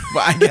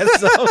 Well, I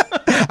guess so.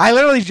 I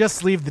literally just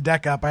sleeved the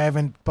deck up. I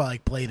haven't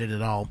played it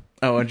at all.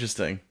 Oh,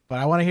 interesting. But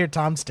I want to hear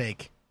Tom's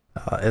take.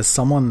 As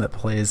someone that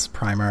plays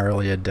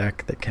primarily a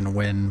deck that can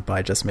win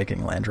by just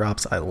making land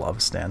drops, I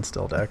love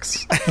standstill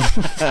decks.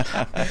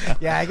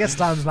 Yeah, I guess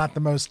Tom's not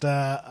the most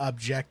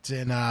object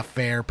and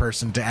fair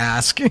person to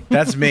ask.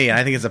 That's me, and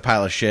I think it's a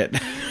pile of shit.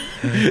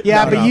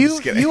 Yeah, but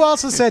you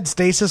also said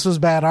Stasis was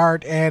bad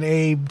art, and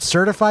a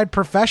certified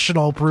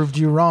professional proved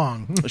you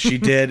wrong. She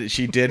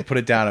did put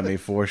it down on me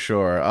for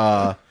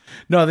sure.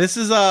 No, this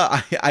is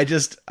I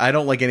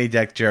don't like any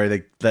deck,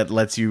 Jerry, that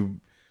lets you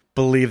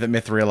believe that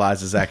Myth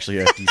Realize is actually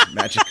a decent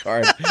Magic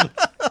card.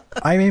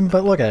 I mean,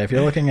 but look at it. If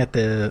you're looking at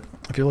the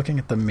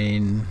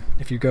main,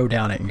 if you go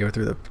down it and go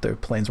through the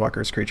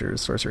Planeswalkers,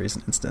 creatures, sorceries,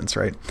 and instants,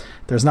 right?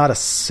 There's not a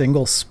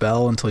single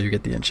spell until you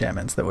get the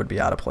enchantments that would be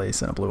out of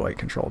place in a blue-white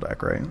control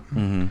deck, right?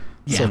 Mm-hmm.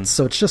 Yeah.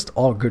 So it's just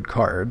all good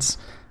cards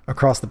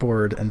across the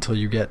board until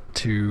you get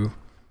to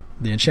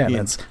the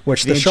enchantments,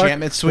 which the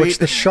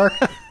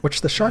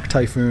Shark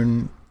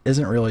Typhoon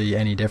isn't really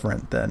any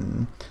different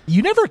than.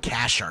 You never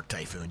cast Shark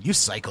Typhoon. You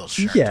cycle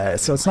Shark. Yeah, Typhoon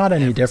so it's not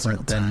any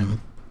different than.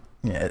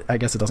 Yeah, I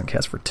guess it doesn't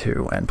cast for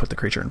 2 and put the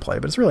creature in play,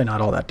 but it's really not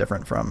all that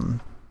different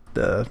from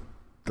the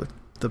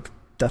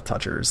Death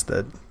Touchers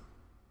that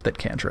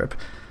cantrip.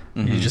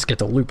 Mm-hmm. You just get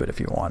to loop it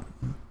if you want.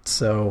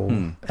 So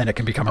and it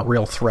can become a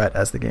real threat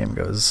as the game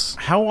goes.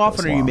 How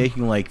often are you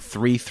making like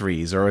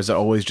 3/3s, or is it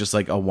always just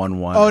like a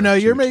 1/1? Oh no,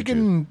 you're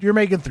making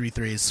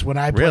 3/3s when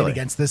I played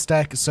against this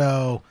deck.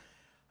 So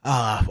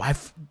I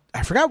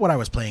forgot what I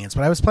was playing.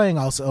 But I was playing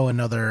also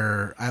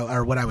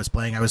I was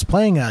playing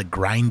a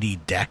grindy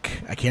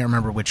deck. I can't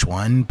remember which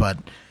one, but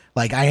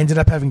like I ended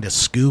up having to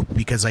scoop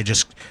because I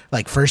just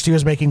like first he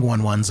was making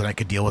 1/1s and I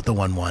could deal with the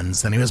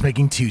 1/1s. Then he was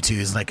making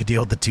 2/2s and I could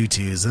deal with the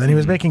 2/2s. And then he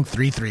was making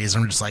 3/3s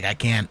and I'm just like I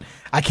can't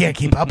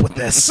keep up with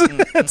this.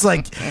 It's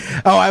like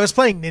I was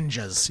playing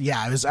ninjas.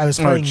 Yeah, I was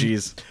playing. Oh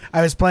jeez.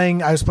 I was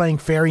playing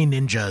fairy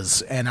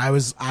ninjas, and I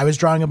was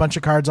drawing a bunch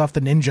of cards off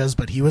the ninjas,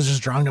 but he was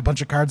just drawing a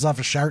bunch of cards off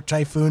of Shark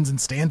Typhoons and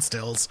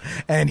standstills,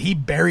 and he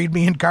buried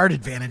me in card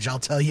advantage. I'll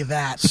tell you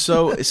that.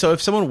 So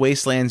if someone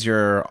wastelands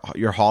your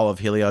Hall of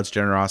Heliod's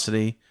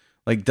Generosity,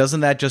 like doesn't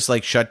that just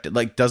like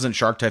doesn't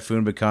Shark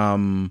Typhoon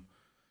become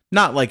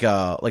not like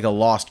a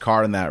lost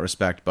card in that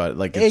respect, but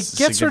like it's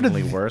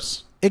significantly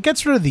worse? It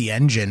gets rid of the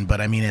engine, but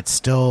I mean it's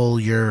still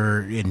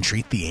your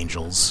Entreat the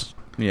Angels.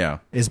 Yeah,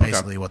 is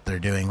basically what they're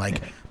doing.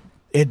 Like.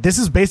 This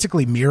is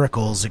basically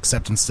Miracles,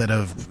 except instead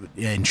of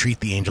Entreat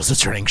the Angels,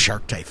 it's running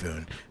Shark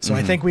Typhoon. So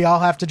I think we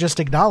all have to just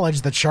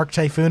acknowledge that Shark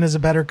Typhoon is a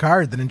better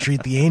card than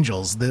Entreat the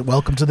Angels.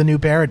 Welcome to the new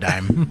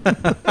paradigm.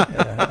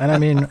 Yeah. And I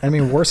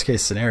mean, worst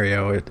case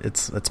scenario,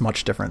 it's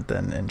much different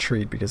than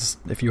Entreat, because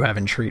if you have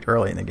Entreat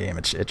early in the game,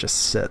 it just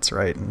sits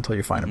right until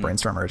you find a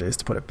Brainstorm Urges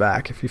to put it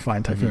back. If you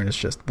find Typhoon, it's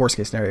just worst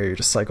case scenario, you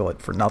just cycle it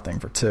for nothing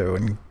for 2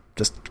 and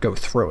just go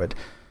through it.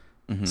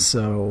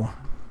 So.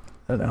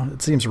 I don't know.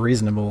 It seems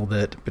reasonable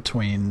that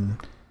between,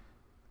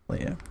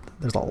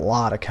 there's a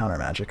lot of counter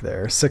magic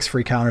there. 6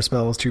 free counter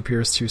spells, 2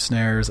 pierce, 2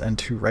 snares, and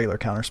 2 regular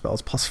counter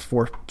spells, plus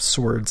 4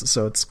 swords.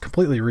 So it's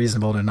completely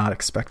reasonable to not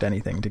expect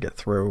anything to get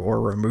through or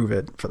remove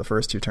it for the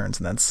first 2 turns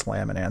and then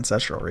slam an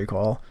Ancestral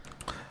Recall.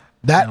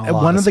 That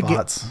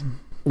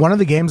one of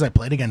the games I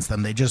played against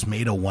them, they just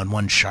made a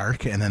 1/1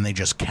 shark, and then they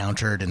just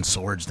countered and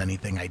swords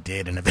anything I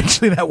did, and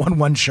eventually that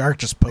 1/1 shark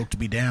just poked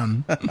me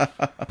down.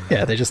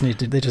 Yeah, they just need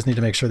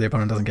to make sure the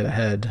opponent doesn't get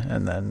ahead,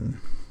 and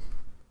then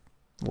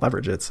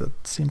leverage it. So it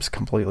seems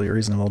completely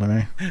reasonable to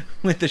me.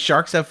 Wait, the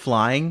sharks have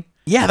flying?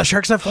 Yeah, the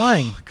sharks are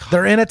flying. Oh,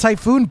 they're in a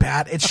typhoon,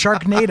 Pat. It's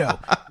Sharknado.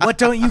 What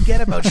don't you get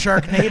about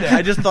Sharknado?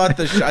 I just thought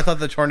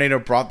the tornado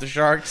brought the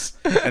sharks,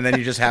 and then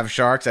you just have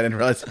sharks. I didn't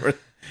realize they were.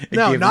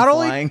 Not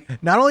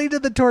only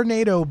did the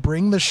tornado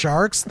bring the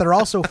sharks, they're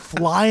also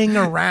flying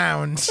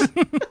around.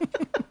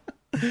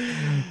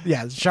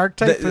 Yeah, Shark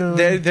Typhoon.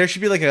 There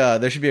should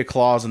be a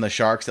clause in the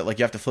sharks that like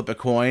you have to flip a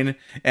coin,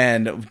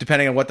 and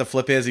depending on what the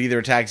flip is, it either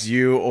attacks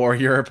you or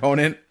your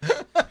opponent.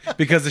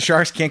 because the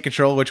sharks can't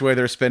control which way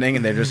they're spinning,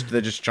 and they're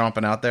just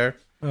chomping out there.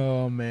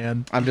 Oh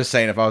man. I'm just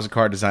saying, if I was a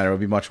card designer, it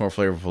would be much more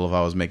flavorful if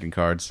I was making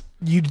cards.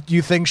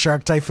 You think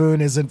Shark Typhoon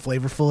isn't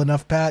flavorful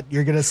enough, Pat?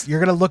 You're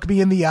gonna look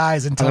me in the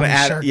eyes and tell me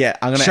Shark. Yeah,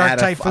 I'm gonna Shark add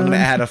Typhoon. I'm gonna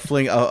add a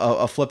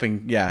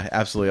flipping. Yeah,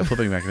 absolutely, a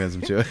flipping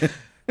mechanism to it.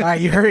 All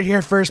right, you heard it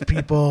here first,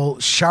 people.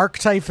 Shark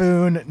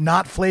Typhoon,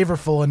 not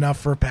flavorful enough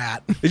for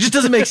Pat. It just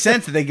doesn't make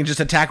sense that they can just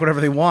attack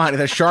whatever they want.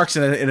 There's sharks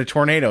in a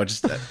tornado.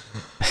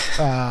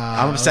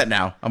 I'm upset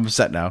now. I'm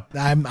upset.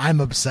 I'm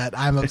upset.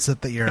 I'm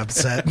upset that you're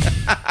upset.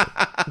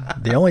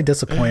 The only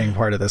disappointing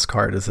part of this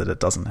card is that it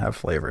doesn't have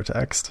flavor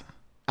text.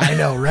 I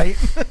know, right?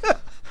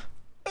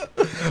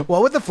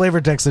 What would the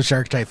flavor text of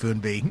Shark Typhoon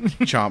be?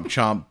 Chomp,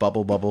 chomp,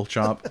 bubble, bubble,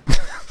 chomp.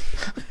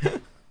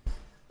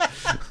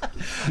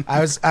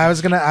 I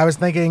was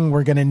thinking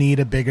we're gonna need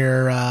a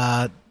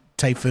bigger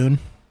typhoon.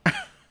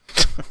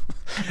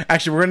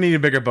 Actually, we're gonna need a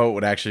bigger boat.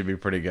 Would actually be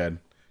pretty good.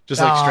 Just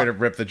straight up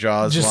rip the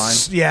Jaws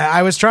line. Yeah,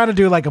 I was trying to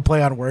do like a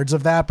play on words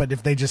of that, but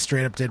if they just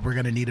straight up did, we're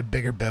gonna need a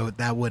bigger boat,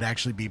 that would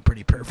actually be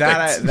pretty perfect.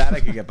 That I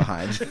could get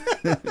behind.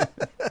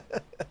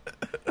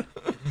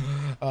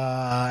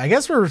 I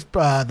guess for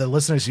the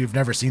listeners who've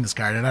never seen this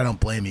card, and I don't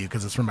blame you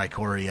because it's from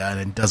Ikoria and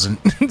it doesn't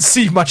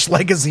see much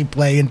legacy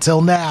play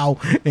until now.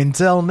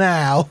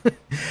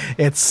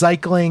 It's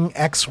cycling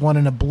X1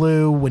 in a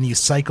blue. When you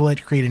cycle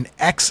it, create an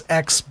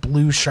XX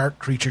blue shark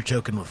creature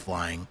token with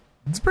flying.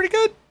 It's pretty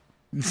good.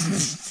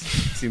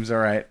 Seems all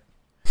right.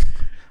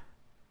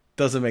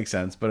 Doesn't make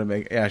sense, but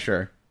yeah,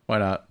 sure. Why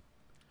not?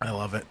 I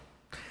love it.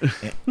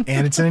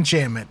 And it's an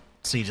enchantment,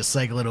 so you just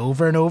cycle it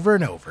over and over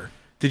and over.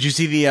 Did you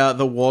see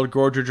the World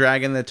Gorger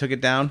dragon that took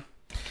it down?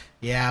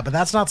 Yeah, but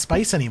that's not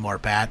spice anymore,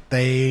 Pat.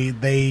 They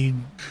I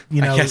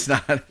guess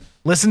not.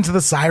 Listen to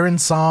the siren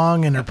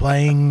song and are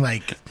playing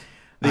like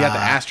they got the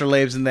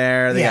astrolabes in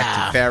there. They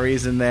got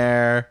Teferis in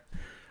there.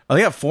 Oh,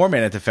 they got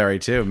 4-mana Teferi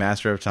too.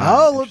 Master of Time.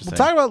 Oh, we'll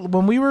talk about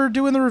when we were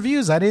doing the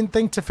reviews. I didn't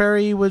think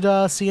Teferi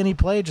would see any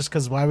play just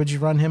because why would you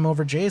run him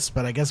over Jace?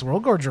 But I guess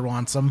World Gorger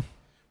wants him.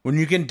 When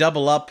you can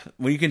double up,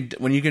 when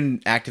you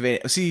can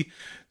activate. See,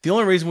 the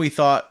only reason we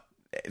thought.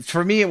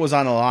 For me, it was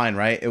on a line,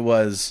 right? It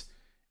was,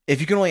 if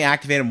you can only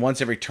activate him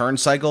once every turn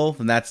cycle,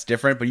 then that's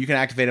different, but you can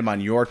activate him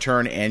on your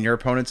turn and your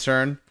opponent's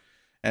turn.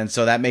 And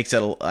so that makes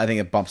it, I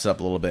think it bumps it up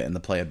a little bit in the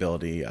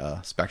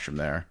playability spectrum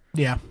there.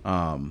 Yeah.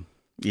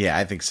 Yeah,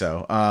 I think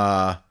so.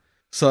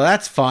 So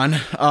that's fun.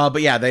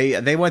 But yeah,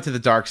 they went to the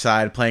dark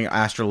side playing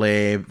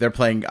Astrolabe. They're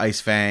playing Ice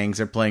Fangs.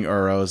 They're playing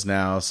Uros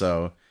now.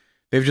 So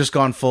they've just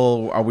gone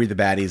full, are we the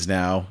baddies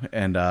now?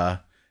 And,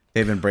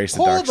 they've embraced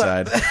the dark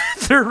side.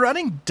 They're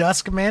running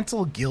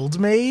Duskmantle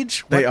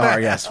Guildmage? They are,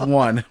 yes.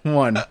 One. You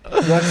want to talk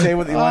about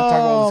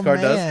what this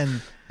card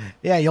does?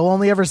 Yeah, you'll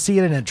only ever see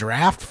it in a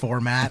draft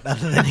format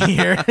other than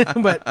here.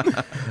 But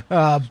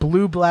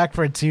blue-black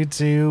for a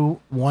 2/2,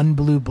 1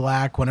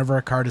 blue-black. Whenever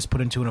a card is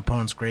put into an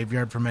opponent's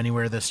graveyard from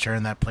anywhere this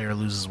turn, that player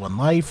loses 1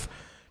 life.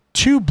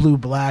 2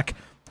 blue-black.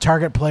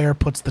 Target player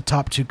puts the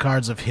top 2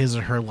 cards of his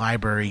or her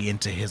library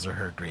into his or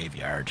her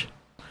graveyard.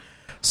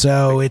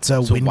 So it's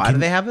a win. Why do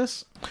they have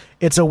this?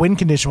 It's a win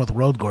condition with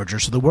World Gorger.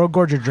 So the World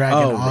Gorger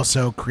Dragon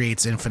also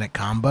creates infinite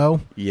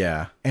combo.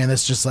 Yeah. And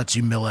this just lets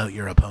you mill out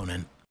your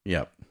opponent.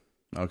 Yep.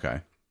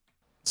 Okay.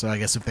 So I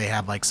guess if they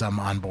have like some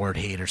onboard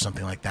hate or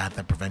something like that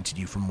that prevented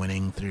you from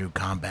winning through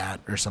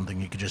combat or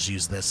something, you could just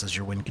use this as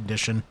your win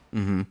condition.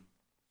 Mm-hmm.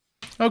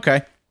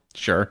 Okay.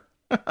 Sure.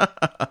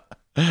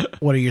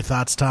 What are your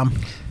thoughts, Tom?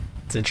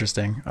 It's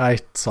interesting. I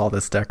saw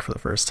this deck for the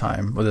first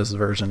time, or this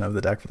version of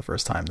the deck for the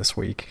first time this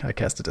week. I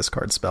cast a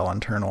discard spell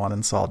on turn 1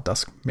 and saw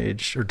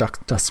Duskmantle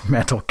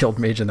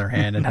Guildmage in their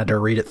hand and had to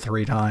read it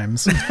 3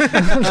 times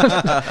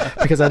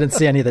because I didn't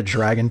see any of the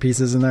dragon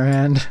pieces in their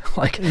hand.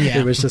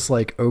 It was just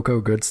like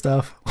Oko good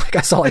stuff. Like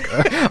I saw like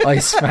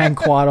Ice Fang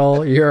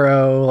Quaddle,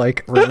 Euro,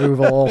 like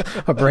removal,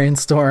 a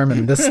brainstorm,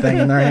 and this thing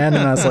in their hand,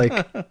 and I was like,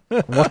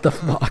 what the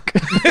fuck?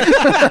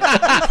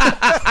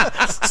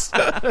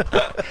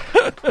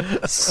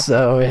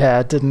 So yeah,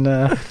 it didn't.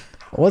 It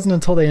wasn't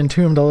until they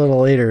entombed a little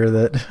later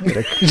that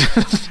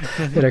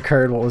it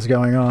occurred what was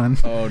going on.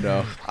 Oh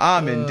no,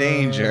 I'm in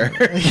danger.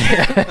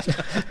 Yeah.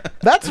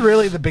 That's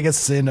really the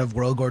biggest sin of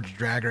World Gorger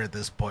Dragger at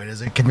this point,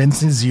 is it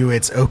convinces you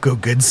it's Oko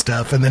good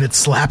stuff, and then it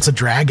slaps a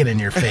dragon in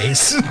your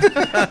face.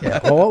 Yeah.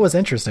 Well, what was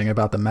interesting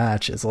about the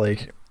match is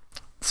like,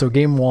 so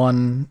game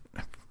 1,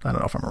 I don't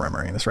know if I'm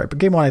remembering this right, but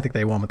game 1 I think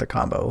they won with the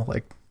combo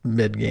like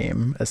mid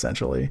game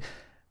essentially.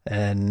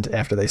 And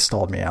after they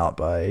stalled me out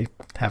by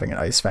having an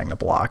Ice Fang to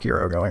block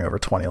Euro going over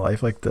 20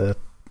 life,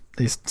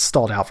 they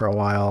stalled out for a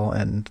while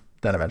and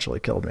then eventually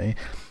killed me.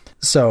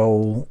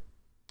 So,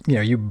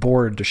 you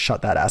board to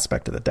shut that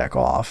aspect of the deck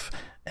off.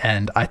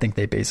 And I think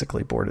they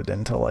basically boarded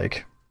into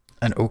like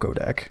an Oko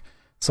deck.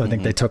 So I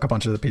think they took a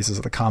bunch of the pieces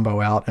of the combo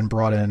out and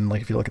brought in,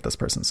 like, if you look at this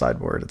person's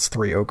sideboard, it's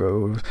 3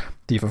 Oko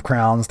Thief of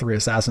Crowns, 3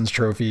 Assassin's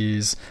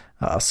Trophies,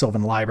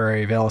 Sylvan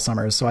Library, Veil of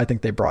Summers. So I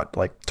think they brought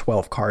like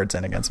 12 cards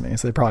in against me.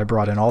 So they probably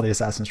brought in all the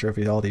Assassin's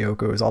Trophies, all the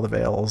Okos, all the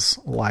Veils,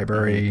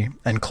 Library,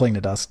 and Cling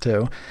to Dust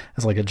too,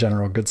 as like a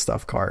general good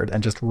stuff card,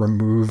 and just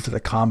removed the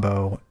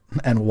combo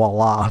and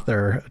voila,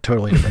 they're a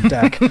totally different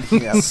deck.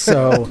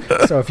 So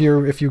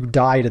if you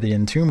die to the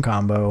Entomb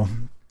combo,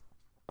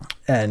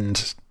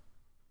 and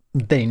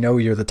they know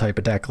you're the type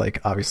of deck, like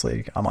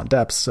obviously I'm on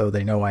depths, so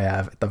they know I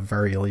have at the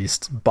very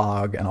least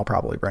Bog, and I'll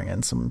probably bring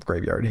in some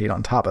Graveyard Hate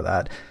on top of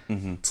that.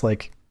 It's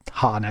like,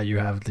 now you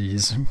have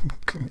these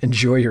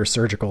enjoy your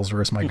surgicals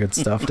versus my good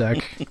stuff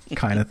deck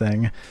kind of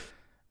thing.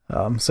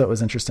 So it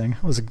was interesting.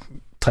 It was a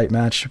tight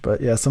match,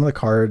 but yeah, some of the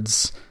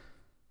cards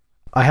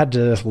I had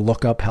to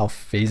look up how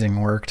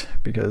phasing worked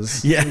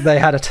because they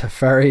had a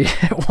Teferi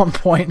at one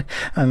point,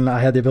 and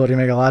I had the ability to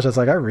make a lash. I was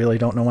like, I really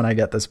don't know when I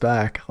get this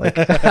back. Like,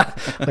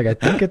 like I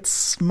think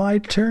it's my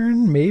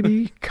turn,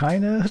 maybe,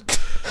 kind of.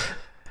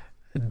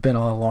 It'd been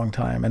a long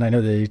time, and I know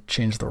they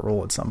changed the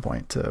rule at some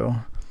point too.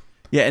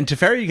 Yeah, and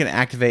Teferi you can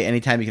activate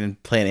anytime you can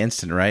play an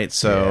instant, right?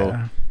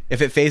 So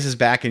if it phases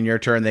back in your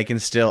turn, they can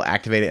still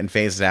activate it and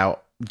phase it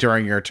out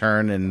during your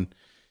turn, and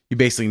you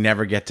basically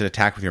never get to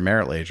attack with your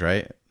Merit Lage,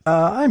 right?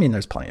 I mean,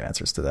 there's plenty of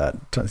answers to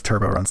that.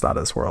 Turbo runs Not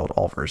of This World.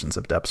 All versions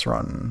of Depths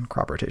run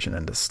Crop Rotation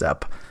into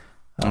Step.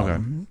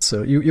 Okay.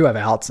 So you have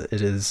outs.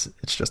 It's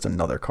just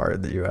another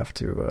card that you have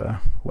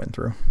to win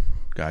through.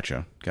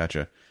 Gotcha.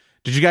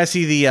 Did you guys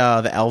see the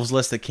Elves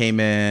list that came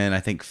in, I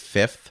think,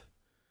 5th?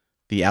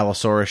 The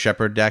Allosaurus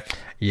Shepherd deck?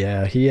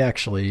 Yeah, he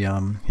actually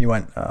he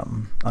went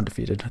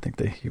undefeated. I think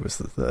he was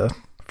the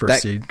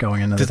first seed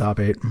going into the top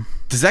 8.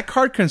 Does that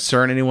card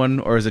concern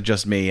anyone, or is it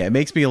just me? It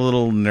makes me a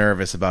little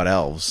nervous about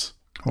Elves.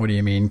 What do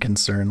you mean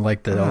concern?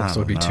 Like the Elves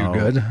would be too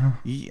good?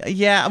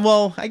 Yeah,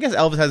 well, I guess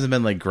Elves hasn't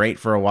been like great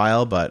for a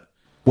while, but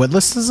What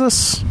list is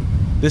this?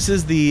 this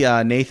is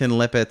the Nathan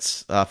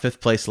Lippett's 5th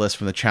place list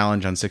from the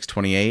challenge on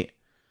 628.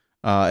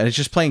 And it's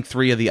just playing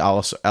 3 of the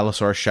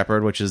Allosaurus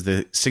Shepherd, which is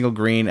the single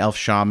green Elf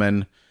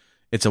Shaman.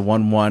 It's a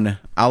 1/1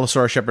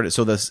 Allosaurus Shepherd,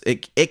 so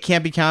it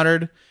can't be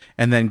countered,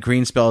 and then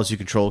green spells you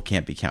control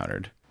can't be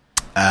countered.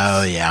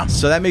 Oh yeah.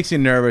 So that makes me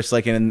nervous,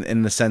 like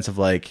in the sense of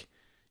like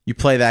you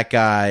play that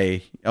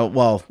guy. Oh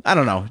well, I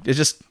don't know. It's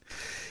just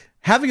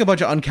having a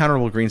bunch of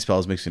uncounterable green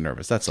spells makes me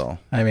nervous. That's all.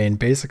 I mean,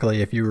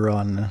 basically, if you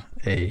run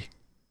a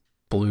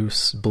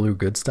blue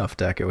good stuff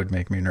deck, it would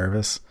make me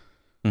nervous.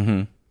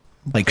 Mm-hmm.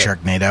 Like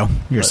Sharknado.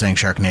 You're saying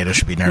Sharknado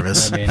should be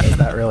nervous. I mean, is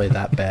that really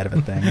that bad of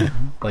a thing?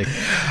 Like,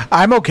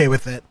 I'm okay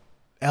with it.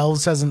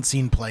 Elves hasn't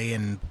seen play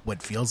in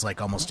what feels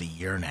like almost a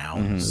year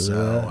now.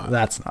 So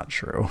that's not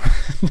true.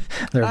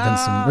 there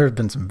have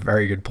been some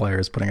very good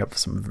players putting up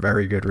some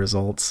very good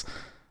results.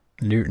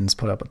 Newton's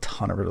put up a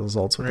ton of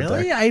results with the deck.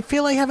 Really? I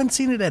feel I haven't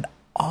seen it at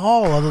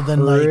all, other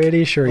than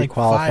pretty sure he like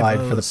qualified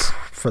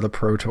for the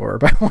Pro Tour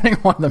by winning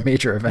one of the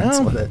major events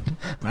with it.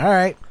 All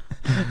right.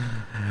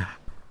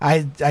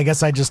 I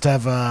guess I just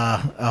have a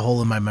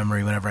hole in my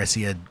memory. Whenever I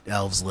see a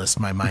Elves list,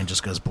 my mind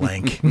just goes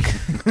blank.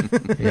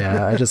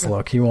 Yeah, I just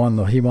look. He won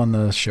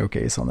the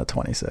showcase on the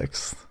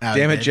 26th.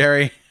 Damn it,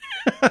 Jerry.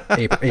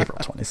 April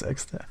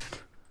 26th. Yeah.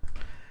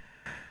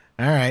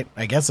 All right,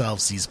 I guess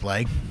Elves sees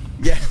play.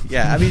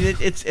 Yeah. I mean,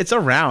 it's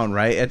around,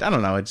 right? I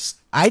don't know. It's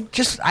I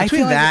between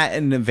feel that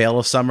and the Veil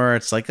of Summer.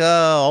 It's like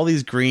all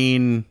these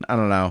green. I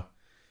don't know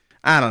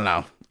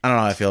how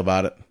I feel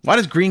about it. Why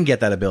does green get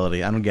that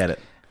ability? I don't get it.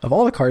 Of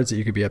all the cards that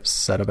you could be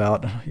upset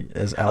about,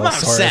 is Allosaurus I'm not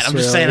upset. I'm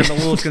just saying I'm a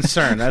little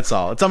concerned. That's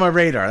all. It's on my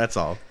radar. That's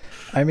all.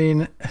 I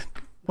mean,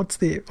 what's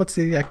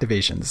the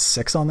activation?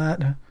 6 on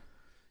that?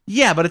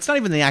 Yeah, but it's not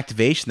even the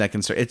activation that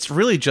concerns. It's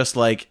really just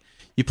like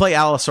you play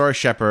Allosaurus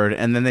Shepherd,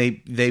 and then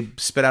they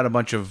spit out a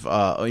bunch of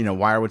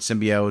Wirewood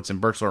Symbiotes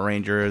and Birchlord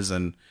Rangers,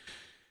 and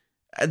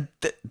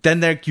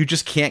then you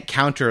just can't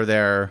counter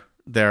their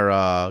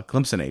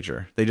Glimpse of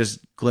Nature. They just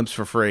glimpse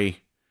for free.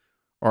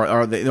 Or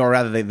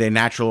rather, they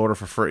natural order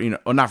for free,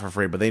 not for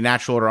free, but they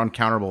natural order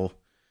uncounterable,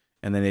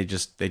 and then they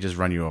just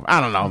run you over.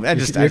 I don't know.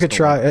 You could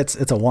try. It's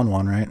a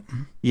 1/1, right?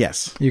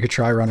 Yes. You could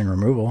try running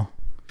removal.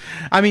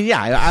 I mean,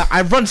 yeah,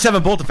 I've run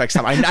 7 Bolt Effects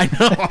time. I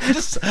know.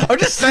 I'm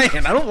just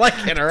saying. I don't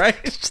like it. All right.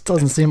 It just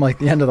doesn't seem like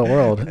the end of the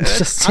world. It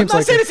just seems I'm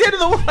not saying it's the end of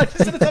the world. I just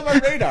said it's on my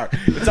radar.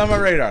 It's on my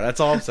radar. That's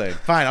all I'm saying.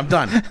 Fine. I'm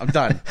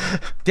done.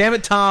 Damn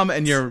it, Tom,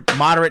 and your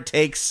moderate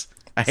takes.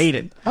 I hate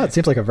it. Oh, it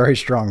seems like a very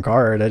strong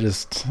card.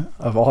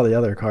 Of all the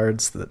other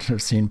cards that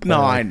I've seen play. No,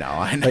 I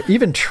know. Like,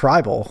 even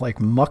Tribal, like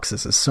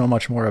Muxus is so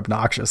much more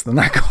obnoxious than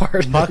that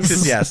card.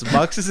 Muxus, yes.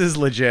 Muxus is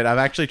legit. I'm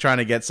actually trying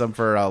to get some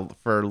for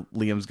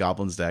Liam's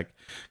Goblins deck.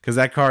 Because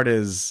that card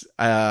is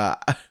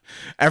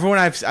everyone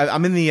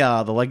I'm in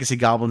the Legacy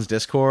Goblins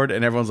Discord,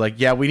 and everyone's like,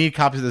 yeah, we need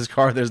copies of this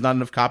card. There's not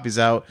enough copies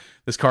out.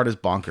 This card is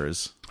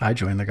bonkers. I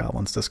joined the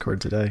Goblins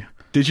Discord today.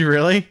 Did you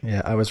really?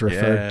 Yeah, I was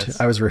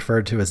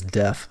referred to as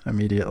death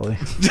immediately.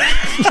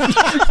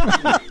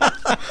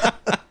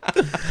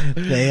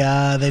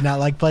 They not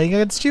like playing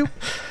against you?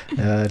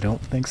 I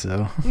don't think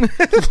so.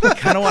 I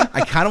kind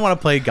of want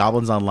to play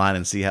Goblins online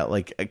and see how,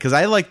 like, because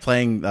I like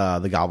playing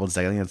the Goblins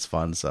deck. I think it's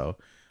fun, so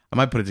I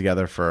might put it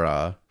together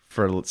for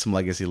some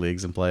Legacy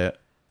leagues and play it.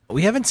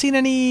 We haven't seen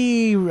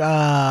any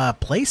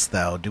place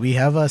though. Do we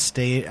have a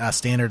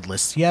standard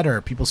list yet, or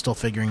are people still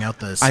figuring out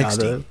the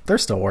 60? They're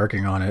still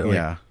working on it.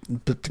 Yeah.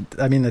 But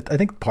I mean, I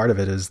think part of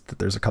it is that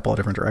there's a couple of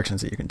different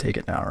directions that you can take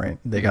it now, right?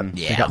 They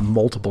got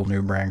multiple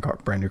new brand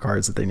new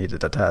cards that they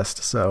needed to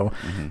test. So,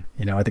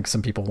 I think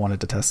some people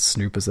wanted to test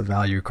Snoop as a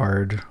value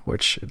card,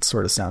 which it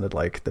sort of sounded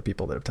like the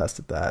people that have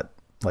tested that,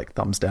 like,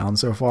 thumbs down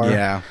so far.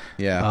 Yeah.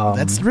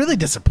 That's really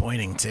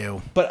disappointing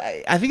too. But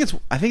I think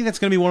that's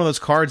going to be one of those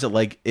cards that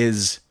like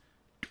is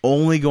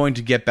only going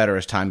to get better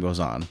as time goes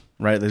on,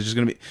 right? There's just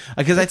going to be,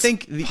 because I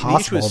think the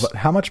issue is, but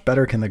how much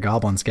better can the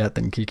goblins get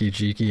than Kiki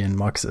Jiki and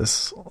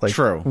Muxus? Like,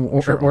 true.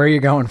 Where are you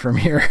going from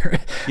here?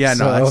 Yeah,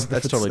 no,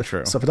 that's totally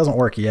true. So if it doesn't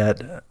work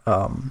yet,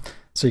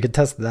 so you could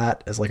test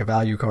that as like a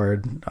value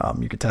card.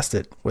 You could test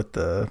it with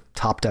the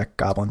top deck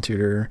Goblin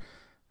Tutor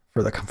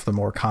for the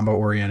more combo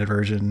oriented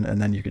version,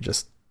 and then you could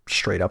just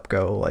straight up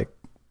go like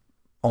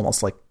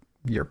almost like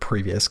your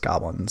previous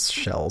Goblins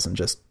shells and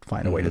just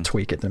find a way to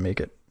tweak it to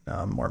make it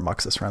more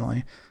Muxus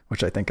friendly,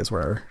 which I think is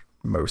where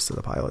most of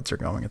the pilots are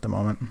going at the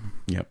moment.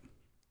 Yep.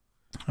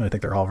 I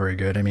think they're all very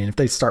good. I mean, if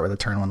they start with a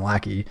turn 1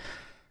 lackey,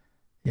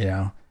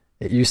 it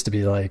used to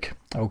be like,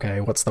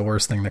 okay, what's the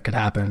worst thing that could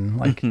happen?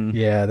 Like,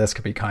 yeah, this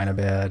could be kind of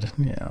bad.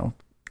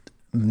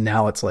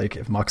 Now it's like,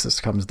 if Muxus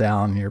comes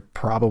down, you're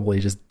probably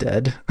just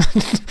dead.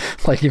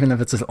 Like, even if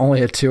it's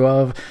only a 2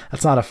 of,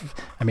 that's not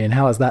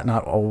how is that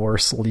not a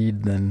worse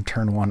lead than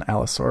turn 1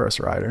 Allosaurus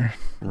Rider?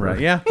 Right.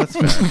 Yeah, that's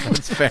fair.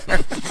 That's fair.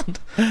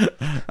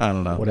 I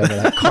don't know. Whatever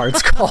that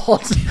card's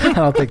called. I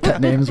don't think that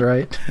name's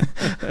right.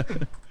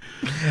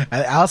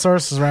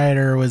 Allosaurus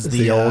Rider was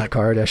the old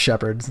card.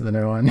 Shepherd's the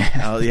new one.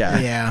 Oh, yeah.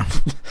 Yeah.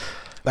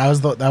 That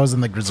was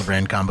in the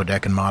Grizzlebrand combo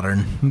deck in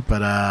Modern.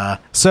 But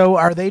so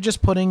are they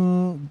just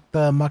putting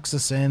the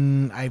Muxus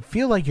in? I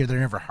feel like they're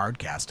never hard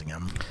casting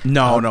him.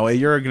 No,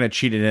 you're gonna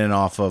cheat it in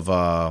off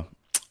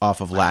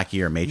of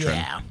Lackey or Matron.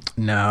 Yeah.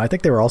 No, I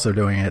think they were also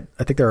doing it.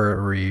 I think they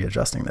were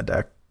readjusting the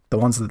deck. The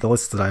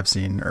lists that I've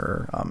seen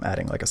are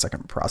adding like a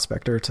second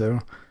prospector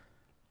too.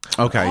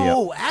 Okay.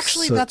 Oh,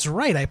 actually, that's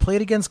right. I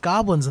played against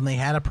Goblins and they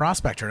had a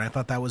prospector, and I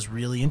thought that was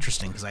really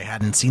interesting because I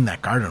hadn't seen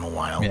that card in a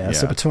while. Yeah.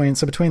 So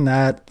between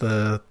that,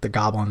 the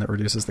Goblin that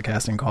reduces the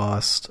casting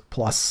cost,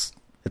 plus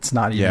it's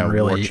not even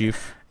really. War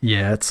Chief.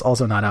 Yeah, it's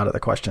also not out of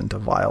the question to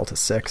Vial to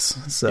 6.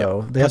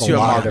 So they plus have a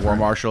lot of different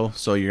War Marshal.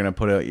 So you're gonna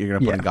put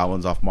in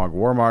Goblins off Marg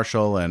War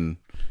Marshal, and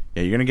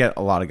you're gonna get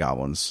a lot of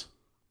Goblins.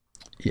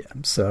 Yeah,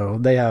 so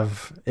they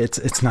have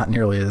it's not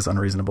nearly as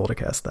unreasonable to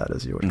cast that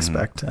as you would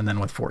expect. And then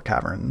with 4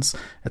 Caverns,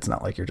 it's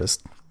not like you're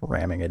just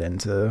ramming it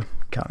into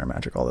counter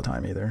magic all the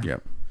time either.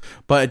 Yep.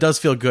 But it does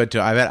feel good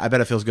to I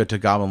bet it feels good to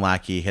Goblin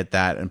Lackey, hit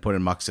that and put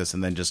in Muxus,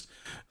 and then just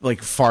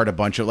like fart a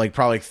bunch of like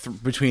probably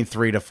between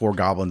 3 to 4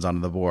 goblins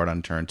onto the board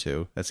on turn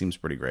 2. That seems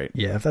pretty great.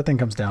 Yeah, if that thing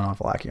comes down off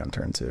Lackey on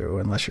turn 2,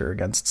 unless you're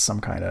against some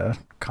kind of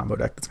combo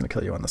deck that's going to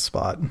kill you on the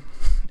spot,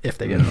 if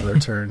they get another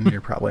turn,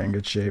 you're probably in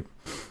good shape.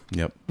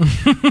 Yep.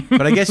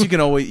 But I guess you can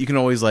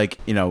always like,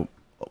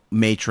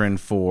 Matron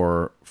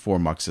for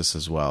Muxus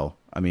as well.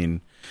 I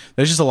mean,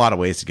 there's just a lot of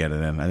ways to get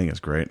it in. I think it's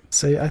great.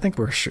 See, I think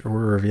we're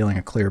revealing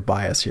a clear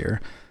bias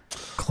here.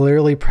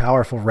 Clearly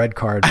powerful red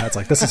card. That's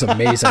like, this is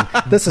amazing.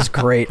 This is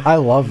great. I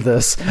love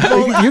this.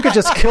 You could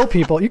just kill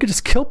people. You could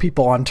just kill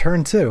people on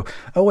turn 2.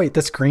 Oh wait,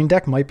 this green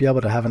deck might be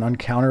able to have an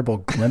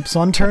uncounterable glimpse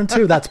on turn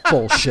 2. That's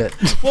bullshit.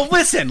 Well,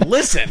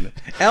 listen.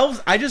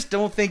 Elves, I just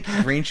don't think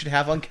green should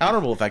have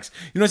uncounterable effects.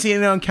 You don't see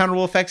any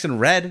uncounterable effects in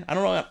red. I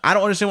don't know. I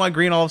don't understand why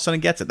green all of a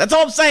sudden gets it. That's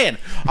all I'm saying.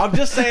 I'm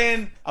just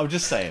saying.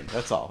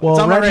 That's all. Well,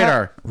 it's on my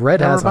radar.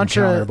 Red has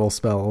uncounterable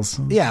spells.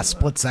 Yeah,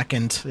 split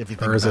second. If you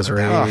think Urza's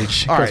about it.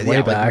 Rage. All right,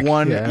 way back.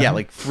 Like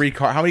like 3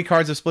 cards. How many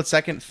cards have split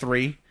second?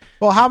 3.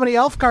 Well, how many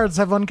elf cards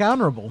have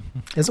uncounterable?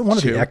 Isn't one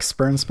 2. of the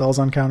X-Burn spells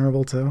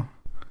uncounterable too?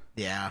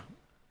 Yeah.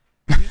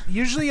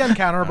 Usually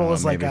uncounterable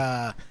is like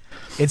a.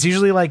 It's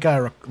usually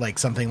like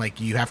something like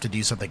you have to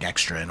do something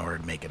extra in order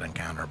to make it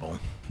uncounterable.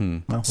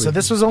 Well, so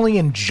this was only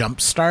in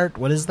Jumpstart.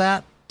 What is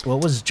that?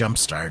 What was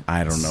Jumpstart?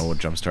 I don't know what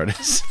Jumpstart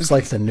is. It's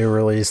like the new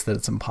release that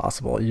it's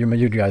impossible.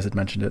 You guys had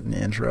mentioned it in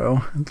the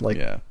intro. Like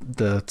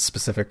the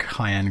specific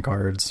high-end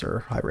cards or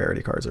high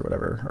rarity cards or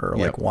whatever are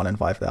like 1 in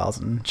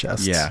 5,000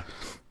 chests. Yeah.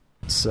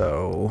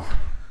 So...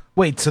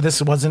 Wait, so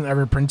this wasn't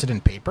ever printed in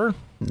paper?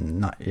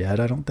 Not yet,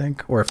 I don't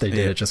think. Or if they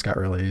did, it just got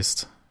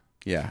released.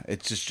 Yeah,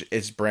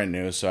 it's brand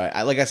new. So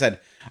I like I said,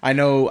 I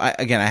know. I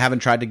haven't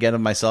tried to get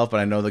them myself, but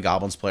I know the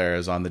Goblins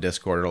players on the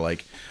Discord are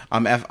like,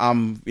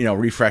 I'm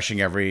refreshing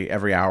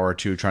every hour or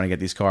two trying to get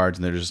these cards,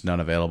 and there's just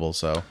none available.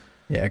 So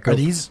yeah, are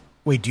these?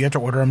 Wait, do you have to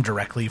order them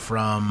directly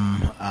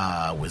from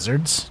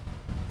Wizards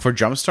for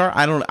Jumpstart?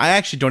 I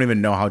actually don't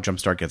even know how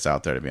Jumpstart gets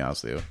out there. To be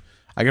honest with you,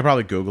 I could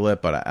probably Google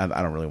it, but I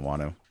don't really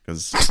want to.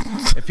 Because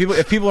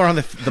if people are on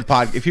the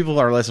pod, if people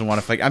are listening,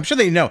 want to fake, I'm sure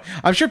they know.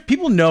 I'm sure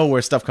people know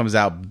where stuff comes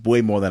out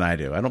way more than I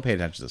do. I don't pay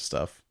attention to this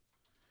stuff.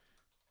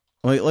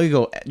 Let me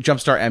go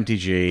Jumpstart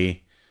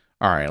MTG.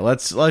 All right,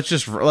 let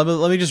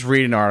me just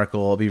read an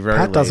article. I'll be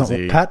very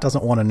lazy. Pat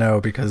doesn't want to know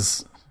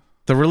because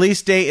the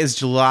release date is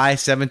July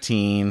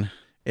 17.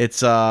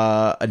 It's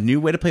a new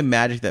way to play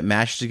Magic that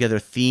mashes together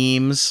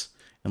themes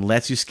and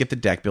lets you skip the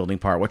deck building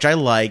part, which I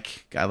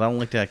like. I don't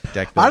like deck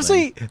building.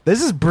 Honestly,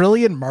 this is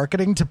brilliant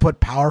marketing to put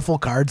powerful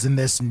cards in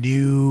this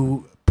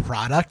new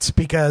product,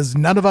 because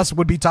none of us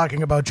would be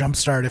talking about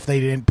Jumpstart if they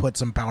didn't put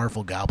some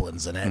powerful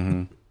goblins in it.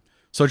 Mm-hmm.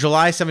 So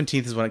July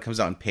 17th is when it comes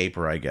out in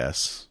paper, I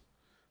guess.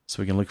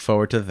 So we can look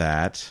forward to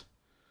that.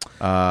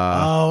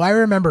 I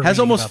remember. Has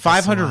almost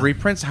 500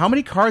 reprints. How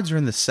many cards are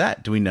in the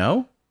set? Do we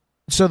know?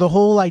 So the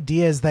whole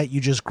idea is that you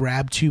just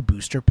grab 2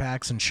 booster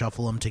packs and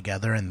shuffle them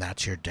together, and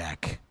that's your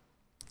deck.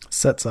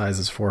 Set size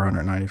is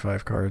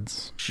 495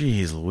 cards.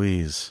 Jeez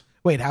Louise.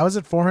 Wait, how is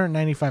it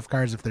 495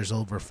 cards if there's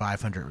over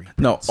 500 reprints?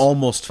 No,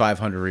 almost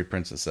 500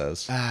 reprints, it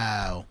says.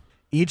 Oh.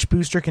 Each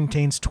booster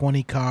contains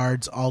 20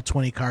 cards. All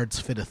 20 cards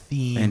fit a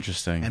theme.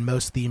 Interesting. And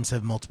most themes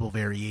have multiple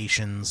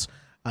variations,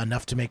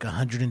 enough to make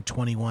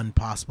 121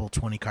 possible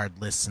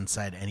 20-card lists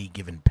inside any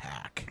given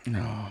pack.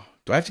 No.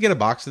 Do I have to get a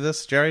box of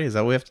this, Jerry? Is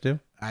that what we have to do?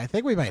 I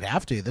think we might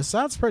have to. This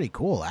sounds pretty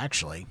cool,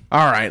 actually.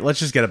 All right, let's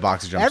just get a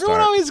box of Jumpstart.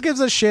 Everyone always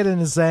gives us shit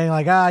and is saying,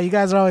 like, you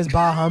guys are always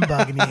bah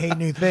humbug and you hate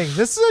new things.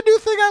 This is a new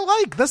thing I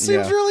like. This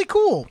seems really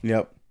cool.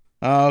 Yep.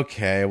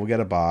 Okay, we'll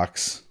get a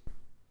box.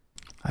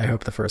 I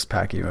hope the first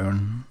pack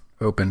you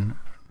open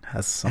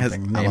has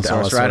something named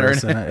Allosaurus Rider in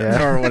it.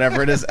 Yeah. Or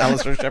whatever it is,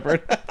 Allosaurus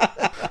Shepherd.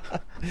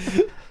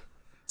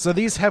 So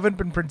these haven't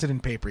been printed in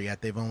paper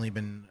yet. They've only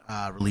been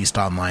released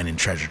online in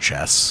treasure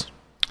chests.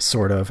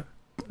 Sort of.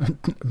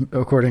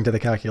 According to the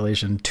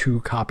calculation,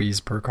 2 copies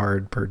per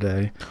card per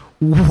day.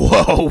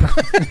 Whoa!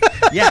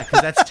 Yeah,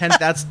 because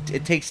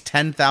it takes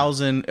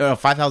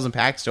 5,000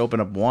 packs to open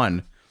up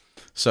one.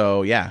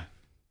 So yeah,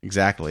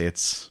 exactly.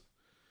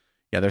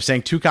 They're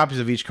saying 2 copies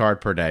of each card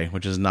per day,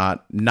 which is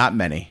not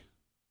many.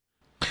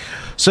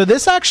 So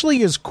this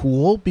actually is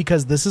cool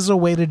because this is a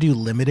way to do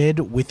limited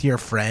with your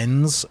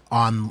friends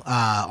on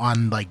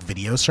like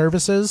video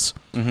services.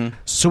 Mm-hmm.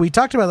 So we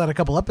talked about that a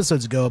couple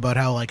episodes ago about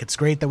how like it's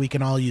great that we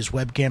can all use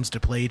webcams to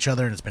play each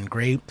other, and it's been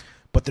great,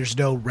 but there's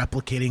no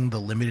replicating the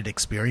limited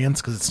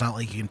experience because it's not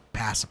like you can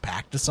pass a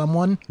pack to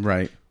someone.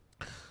 Right.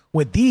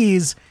 With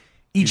these,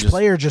 each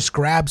player just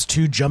grabs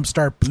 2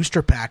 Jumpstart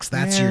booster packs.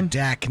 That's your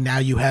deck. Now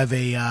you have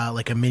a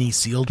like a mini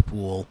sealed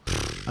pool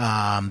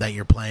that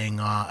you're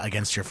playing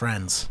against your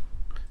friends.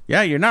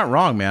 Yeah, you're not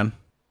wrong, man.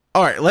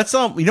 All right, let's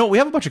we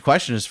have a bunch of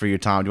questions for you,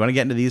 Tom. Do you want to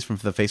get into these from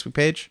the Facebook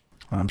page?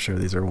 I'm sure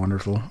these are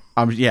wonderful.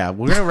 Yeah,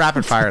 we're gonna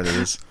rapid fire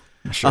these.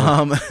 Sure.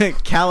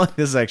 Callum,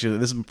 this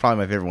is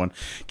probably my favorite one.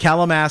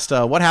 Callum asked,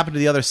 "What happened to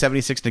the other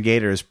 76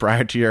 negators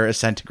prior to your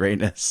ascent to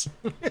greatness?"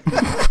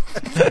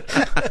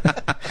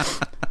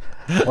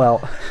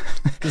 Well,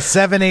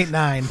 7, 8,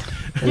 9.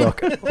 Look,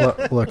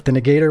 the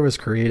negator was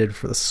created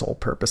for the sole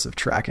purpose of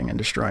tracking and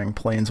destroying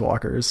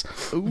planeswalkers.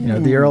 Ooh. You know,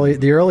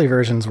 the early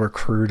versions were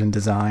crude in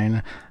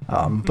design,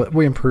 but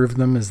we improved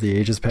them as the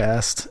ages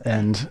passed,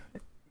 and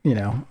you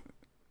know,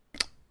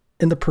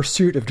 in the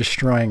pursuit of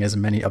destroying as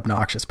many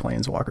obnoxious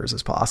planeswalkers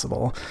as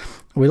possible,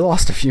 we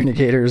lost a few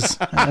negators,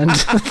 and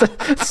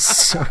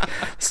so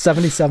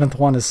 77th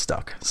one is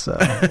stuck. So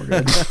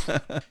we're good.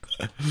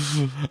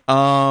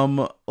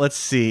 Let's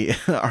see.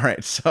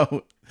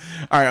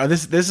 All right,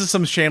 this is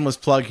some shameless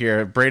plug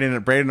here.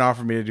 Braden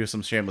offered me to do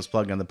some shameless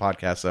plug on the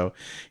podcast. So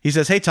he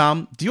says, "Hey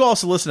Tom, do you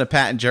also listen to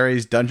Pat and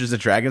Jerry's Dungeons and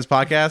Dragons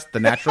podcast, the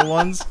natural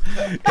ones?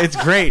 It's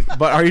great,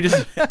 but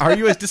are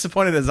you as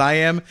disappointed as I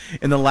am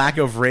in the lack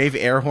of rave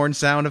air horn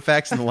sound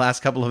effects in the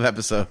last couple of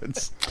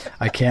episodes?"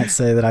 I can't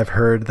say that I've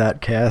heard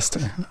that cast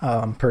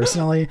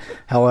personally.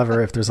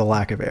 However, if there's a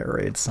lack of air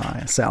raid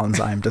sounds,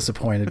 I'm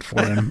disappointed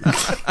for him.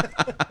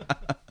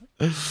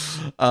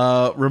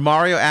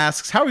 Romario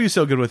asks, "How are you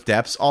so good with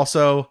depths?"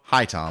 Also,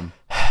 hi Tom.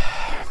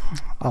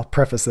 I'll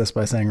preface this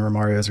by saying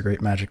Romario is a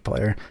great Magic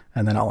player,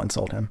 and then I'll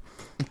insult him.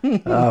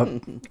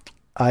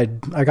 I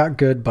got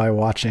good by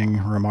watching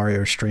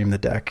Romario stream the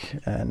deck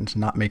and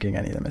not making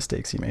any of the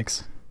mistakes he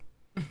makes.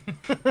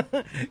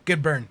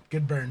 Good burn.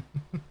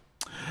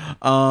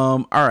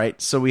 All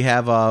right, so we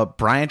have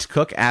Bryant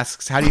Cook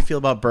asks, "How do you feel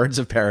about Birds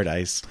of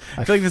Paradise?"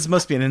 I feel like this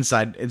must be an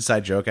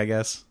inside joke, I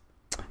guess.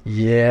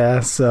 Yeah,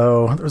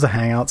 so there was a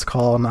Hangouts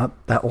call not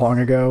that long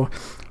ago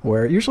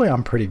where usually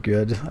I'm pretty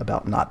good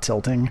about not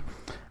tilting,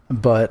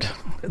 but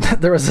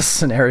there was a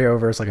scenario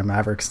versus like a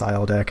Maverick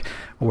style deck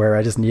where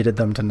I just needed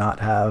them to not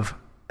have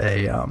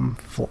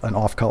an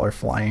off-color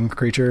flying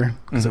creature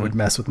because it would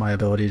mess with my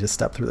ability to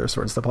step through their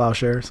Swords to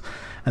Plowshares,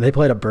 and they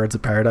played a Birds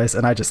of Paradise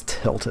and I just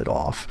tilted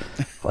off.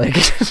 Like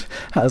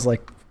I was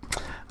like,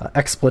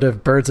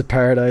 expletive Birds of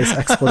Paradise,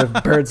 expletive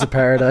Birds of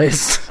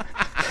Paradise.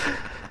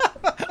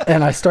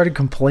 And I started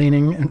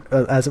complaining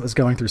as it was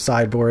going through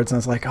sideboards, and I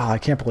was like, "Oh, I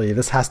can't believe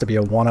this has to be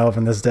a one of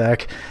in this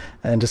deck,"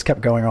 and just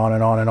kept going on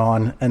and on and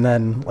on. And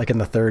then, like in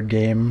the third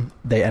game,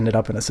 they ended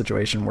up in a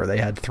situation where they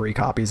had 3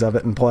 copies of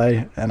it in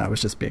play, and I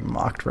was just being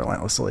mocked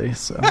relentlessly.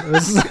 So, it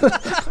was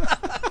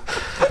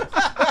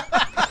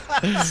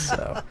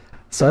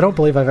so I don't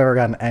believe I've ever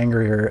gotten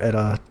angrier at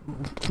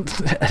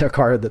a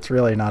card that's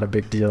really not a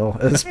big deal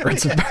as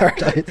Birds of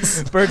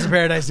Paradise. Birds of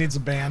Paradise needs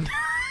a ban.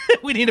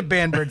 We need to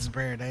ban Birds of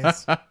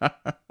Paradise.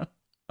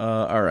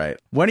 All right.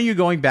 When are you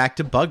going back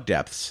to bug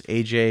depths,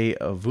 AJ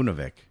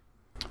Vunovic?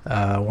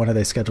 When are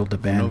they scheduled to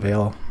ban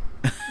Veil?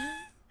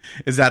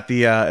 Is that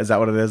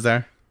what it is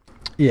there?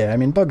 Yeah, I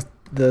mean,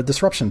 the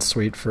disruption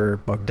suite for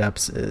bug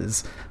depths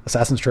is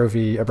Assassin's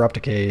Trophy, Abrupt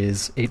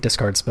Decays, 8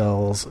 discard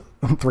spells,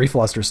 3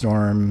 Fluster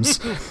Storms,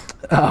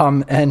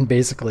 and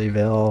basically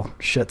Veil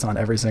shits on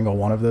every single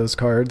one of those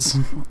cards.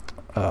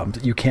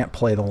 You can't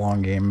play the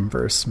long game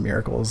versus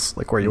Miracles,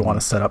 like where you want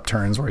to set up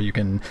turns where you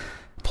can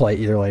play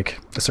either like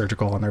a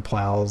Surgical on their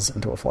plows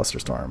into a Fluster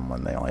Storm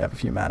when they only have a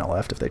few mana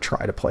left if they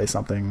try to play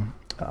something,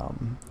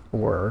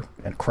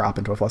 and crop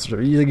into a Fluster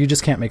Storm. You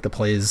just can't make the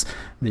plays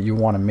that you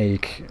want to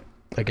make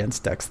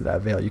against decks that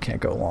have Veil. You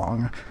can't go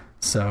long.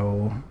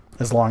 So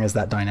as long as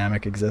that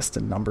dynamic exists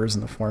in numbers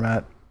in the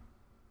format,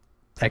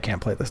 I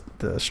can't play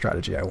the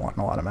strategy I want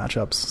in a lot of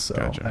matchups. So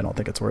gotcha. I don't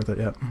think it's worth it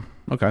yet.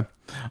 Okay.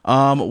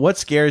 What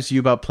scares you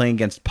about playing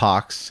against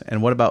Pox,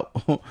 and what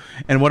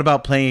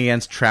about playing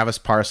against Travis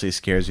Parsley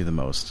scares you the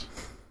most?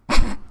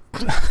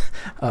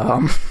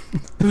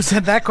 Who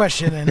said that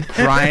question? And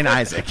Brian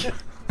Isaac.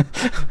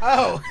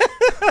 Oh,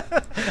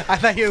 I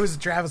thought it was a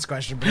Travis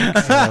question.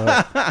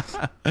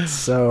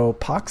 So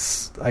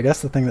Pox, I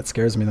guess the thing that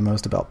scares me the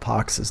most about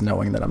Pox is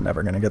knowing that I'm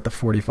never going to get the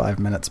 45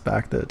 minutes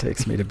back that it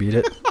takes me to beat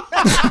it.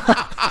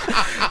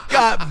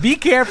 Be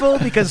careful,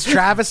 because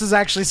Travis is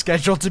actually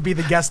scheduled to be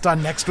the guest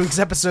on next week's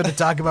episode to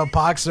talk about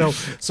Pox.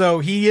 So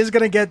he is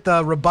going to get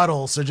the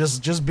rebuttal. So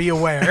just be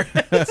aware.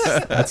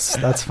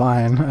 That's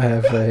fine. I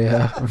have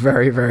a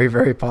very, very,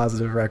 very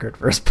positive record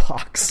versus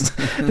Pox.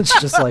 It's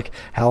just like,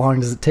 how long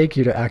does it take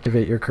you to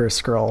activate your Curse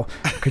Scroll?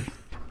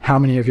 How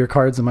many of your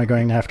cards am I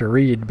going to have to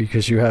read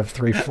because you have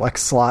 3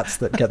 flex slots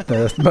that get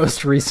the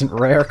most recent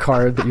rare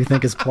card that you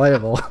think is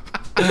playable?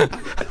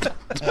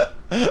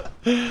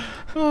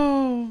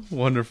 Oh,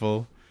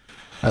 wonderful.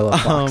 I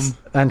love Fox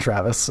and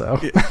Travis, so. All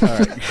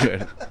right,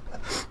 good.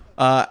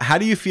 How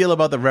do you feel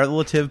about the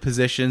relative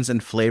positions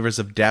and flavors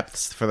of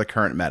depths for the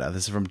current meta?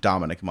 This is from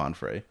Dominic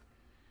Monfrey.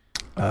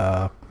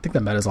 I think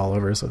the meta's all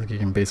over, so I think you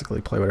can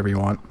basically play whatever you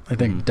want. I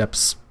think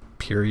depths,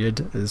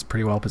 period, is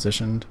pretty well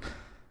positioned.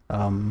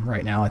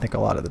 Right now, I think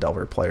a lot of the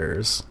Delver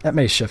players, that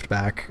may shift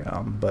back,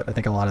 but I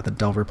think a lot of the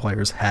Delver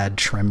players had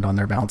trimmed on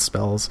their bounce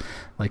spells.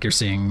 Like you're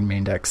seeing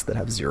main decks that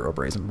have 0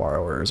 Brazen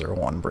Borrowers or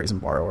 1 Brazen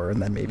Borrower,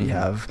 and then maybe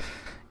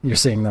you're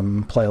seeing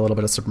them play a little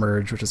bit of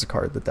Submerge, which is a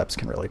card that depths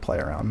can really play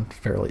around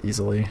fairly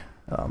easily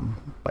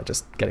by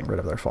just getting rid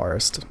of their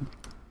forest.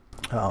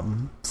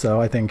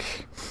 So I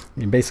think,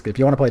 basically, if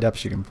you want to play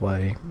depths, you can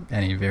play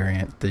any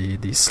variant.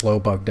 The slow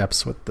bug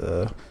depths with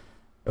the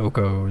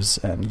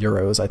Okos and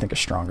Euros, I think, is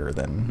stronger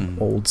than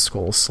old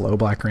school slow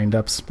black-green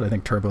depths, but I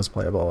think Turbo's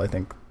playable. I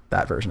think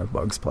that version of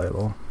Bug's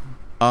playable.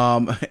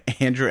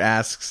 Andrew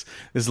asks,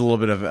 this is a little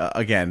bit of,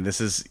 again, this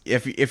is,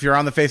 if you're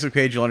on the Facebook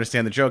page, you'll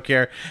understand the joke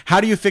here.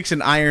 How do you fix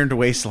an ironed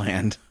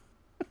wasteland?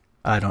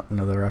 I don't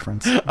know the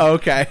reference.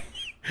 Okay.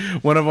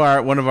 One of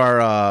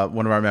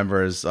our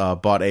members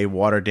bought a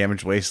water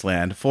damaged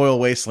wasteland, foil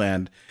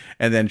wasteland,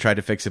 and then tried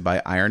to fix it by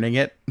ironing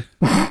it.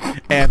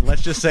 And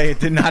let's just say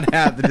it did not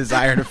have the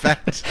desired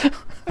effect.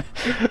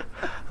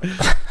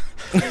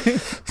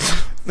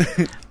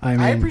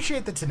 I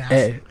appreciate the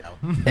tenacity.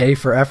 A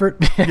for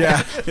effort.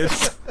 Yeah,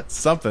 it's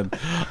something.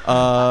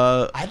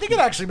 I think it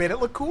actually made it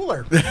look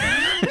cooler.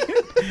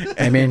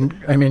 I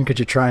mean, could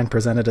you try and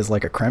present it as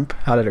like a crimp?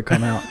 How did it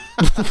come out?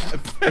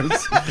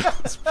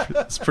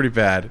 It's pretty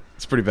bad.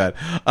 It's pretty bad.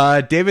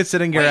 David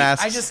Sittinger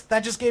asks.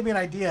 That just gave me an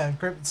idea.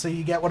 So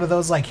you get one of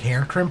those like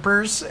hair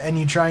crimpers, and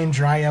you try and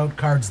dry out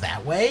cards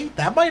that way.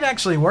 That might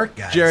actually work,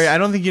 guys. Jerry, I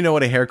don't think you know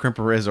what a hair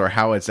crimper is or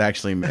how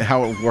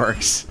it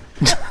works.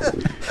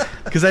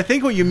 Because I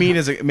think what you mean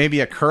is maybe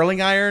a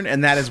curling iron,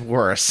 and that is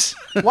worse.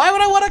 Why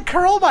would I want to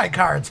curl my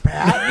cards,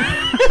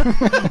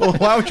 Pat? Well,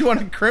 why would you want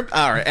to crimp?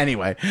 All right,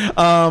 anyway.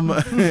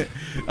 David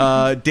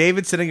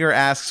Sittinger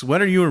asks,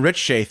 when are you and Rich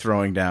Shea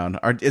throwing down?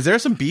 Is there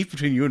some beef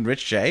between you and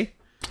Rich Shea?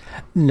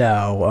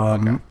 No.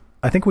 Okay.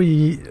 I think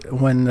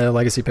when the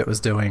Legacy Pit was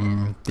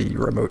doing the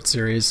remote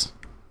series,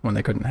 when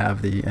they couldn't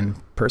have the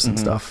in-person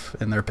stuff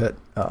in their pit,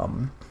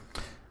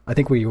 I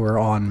think we were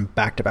on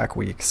back-to-back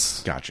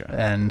weeks. Gotcha.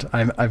 And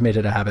I've made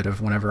it a habit of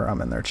whenever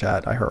I'm in their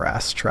chat, I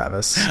harass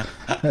Travis.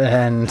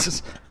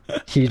 And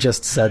he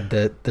just said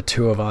that the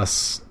two of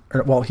us...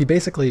 he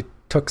basically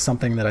took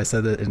something that I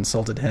said that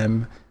insulted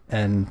him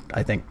and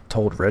I think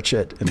told Rich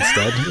it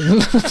instead.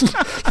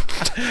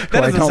 That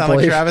doesn't sound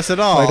like Travis at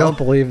all. I don't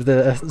believe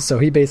that. So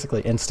he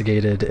basically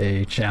instigated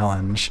a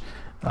challenge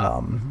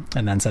and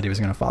then said he was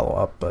going to follow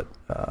up, but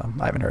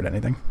I haven't heard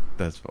anything.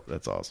 That's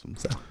awesome.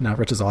 So no,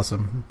 Rich is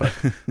awesome, but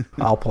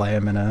I'll play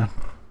him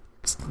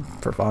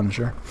for fun,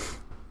 sure.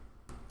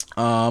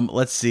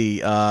 Let's see.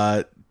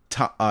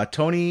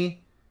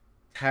 Tony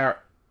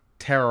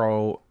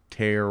Terramina.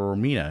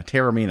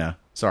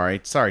 Sorry,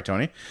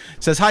 Tony.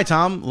 Says, hi,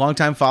 Tom,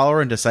 longtime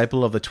follower and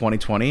disciple of the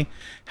 2020.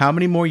 How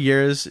many more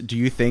years do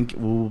you think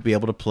we'll be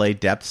able to play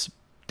decks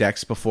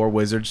before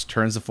Wizards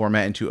turns the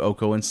format into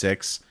Oko and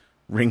 6,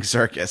 Ring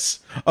Circus.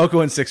 Oko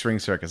and 6 Ring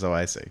Circus. Oh,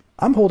 I see.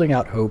 I'm holding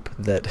out hope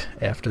that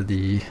after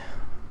the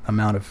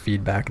amount of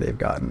feedback they've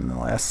gotten in the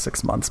last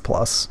 6 months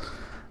plus,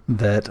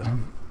 that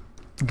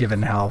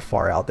given how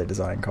far out they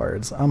design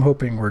cards, I'm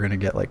hoping we're going to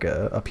get like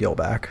a peel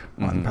back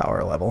on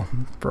power level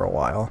for a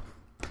while.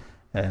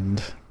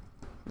 And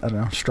I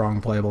don't know, strong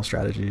playable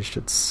strategies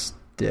should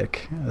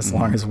stick as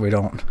long as we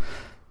don't,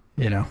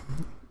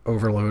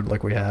 overload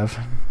like we have.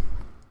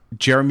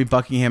 Jeremy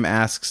Buckingham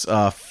asks,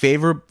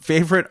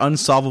 favorite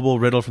unsolvable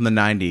riddle from the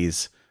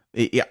 90s.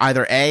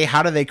 Either A,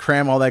 how do they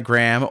cram all that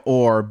gram,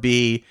 or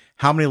B,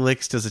 how many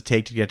licks does it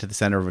take to get to the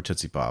center of a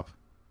Tootsie Pop?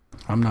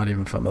 I'm not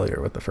even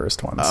familiar with the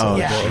first one. So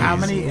how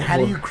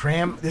do you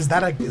cram? Is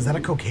that a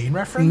cocaine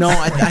reference? No,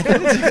 I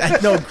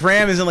think no,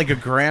 gram isn't like a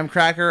graham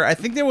cracker. I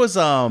think there was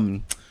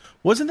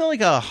wasn't there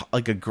like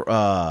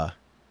a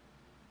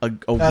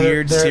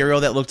weird cereal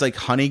that looked like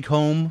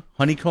honeycombs?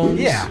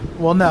 Yeah.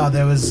 Well, no,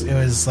 it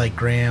was like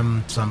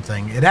graham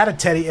something. It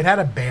had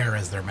a bear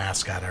as their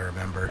mascot, I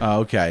remember. Oh,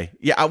 okay.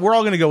 Yeah, we're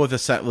all gonna go with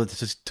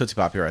the Tootsie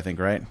Pop here, I think,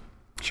 right?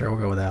 Sure, we'll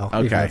go with Al.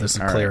 Okay, even though there's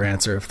a clear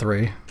answer of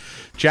 3.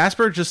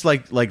 Jasper just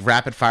like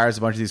rapid fires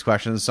a bunch of these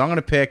questions, so I'm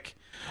gonna pick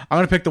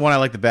the one I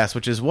like the best,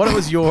 which is, what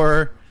was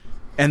your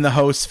and the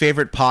host's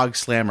favorite Pog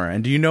Slammer?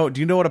 And do you know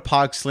what a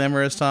Pog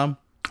Slammer is, Tom?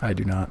 I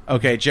do not.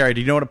 Okay, Jerry,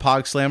 do you know what a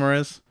Pog Slammer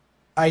is?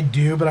 I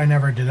do, but I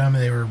never did them.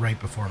 They were right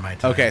before my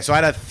time. Okay, so I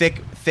had a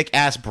thick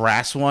ass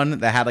brass one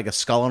that had like a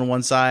skull on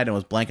one side and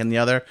was blank on the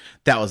other.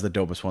 That was the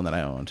dopest one that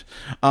I owned.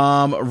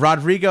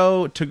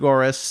 Rodrigo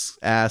Tagoras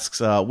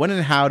asks, when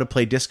and how to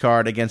play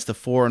discard against the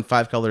 4 and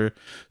 5 color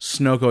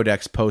Snow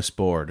Codex post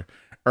board?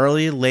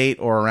 Early, late,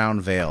 or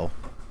around Veil?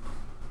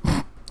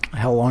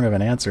 How long of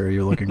an answer are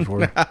you looking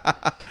for?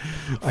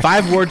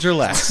 5 words or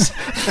less.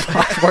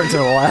 5 words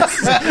or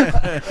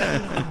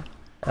less?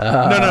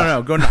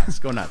 No. Go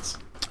nuts.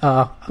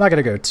 I'm not going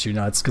to go too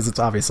nuts because it's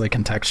obviously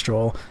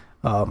contextual.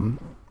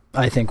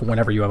 I think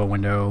whenever you have a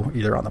window,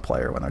 either on the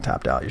play or when they're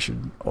tapped out, you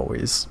should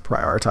always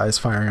prioritize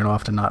firing it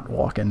off to not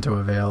walk into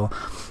a Veil.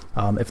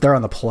 If they're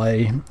on the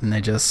play and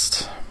they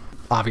just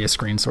obvious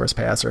green source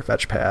pass or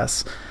fetch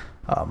pass,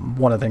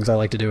 one of the things I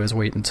like to do is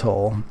wait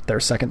until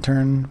their second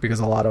turn, because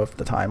a lot of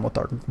the time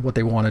what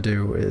they want to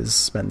do is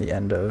spend the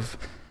end of,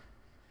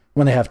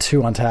 when they have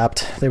 2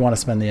 untapped, they want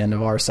to spend the end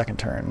of our second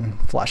turn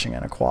flashing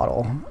in a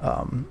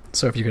Quaddle.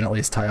 So if you can at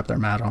least tie up their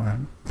mana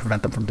and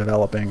prevent them from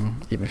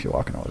developing, even if you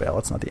walk into a Veil,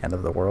 it's not the end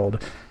of the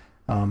world.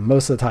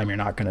 Most of the time, you're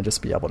not going to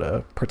just be able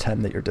to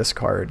pretend that your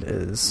discard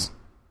is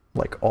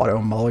like auto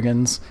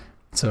mulligans.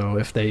 So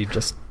if they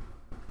just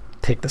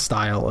take the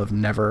style of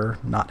never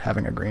not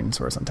having a green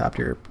source untapped,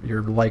 you're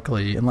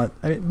likely, but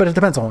it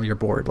depends on your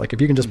board. Like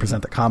if you can just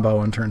present the combo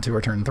on turn 2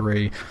 or turn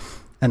 3,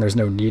 and there's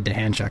no need to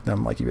hand check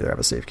them, like you either have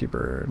a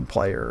safekeeper and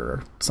play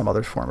or some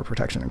other form of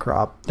protection and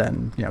crop,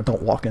 then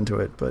don't walk into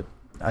it. But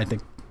I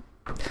think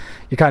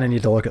you kind of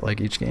need to look at like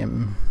each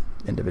game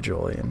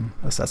individually and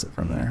assess it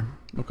from there.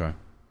 Okay.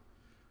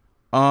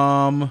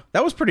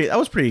 That was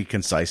pretty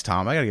concise,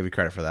 Tom. I gotta give you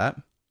credit for that.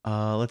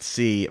 Let's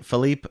see.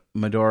 Philippe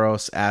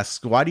Madoros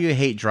asks, why do you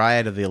hate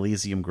Dryad of the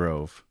Elysium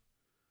Grove?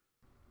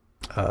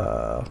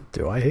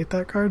 Do I hate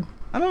that card?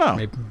 I don't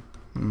know.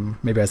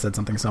 Maybe I said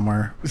something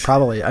somewhere.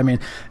 Probably. I mean,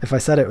 if I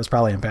said it was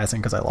probably in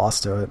passing because I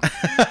lost to it.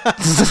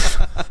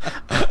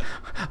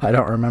 I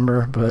don't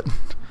remember, but...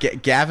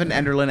 Gavin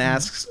Enderlin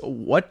asks,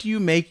 what do you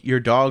make your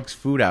dog's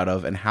food out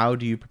of, and how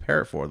do you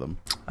prepare it for them?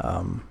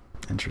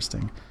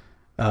 Interesting.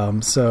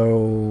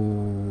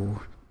 So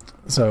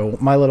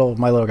my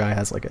little guy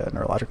has like a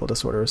neurological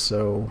disorder.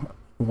 So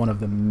one of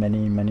the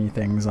many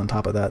things on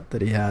top of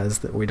that he has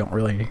that we don't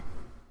really,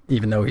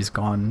 even though he's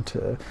gone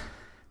to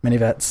many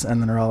vets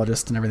and the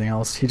neurologist and everything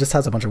else, he just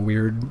has a bunch of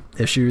weird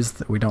issues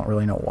that we don't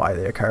really know why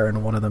they occur.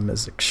 And one of them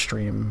is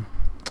extreme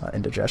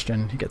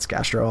indigestion. He gets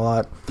gastro a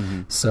lot.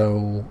 Mm-hmm.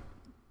 So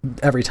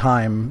every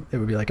time, it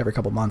would be like every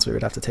couple months we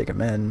would have to take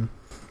him in,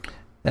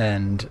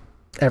 and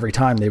every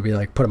time they'd be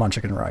like, put him on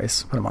chicken and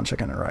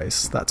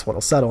rice. That's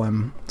what'll settle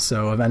him.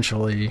 So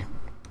eventually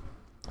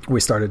we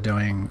started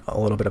doing a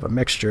little bit of a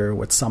mixture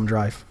with some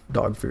dry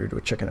dog food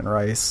with chicken and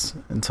rice,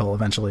 until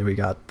eventually we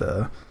got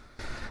the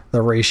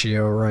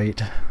ratio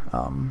right,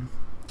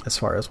 as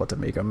far as what to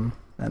make them.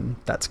 And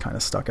that's kind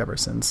of stuck ever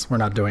since. We're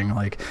not doing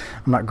I'm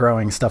not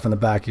growing stuff in the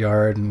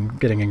backyard and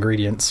getting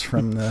ingredients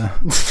from the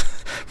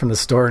from the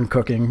store and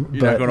cooking.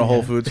 You're not going to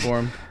Whole Foods for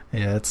them?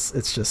 Yeah,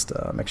 it's just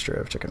a mixture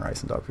of chicken,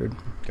 rice, and dog food.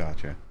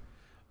 Gotcha.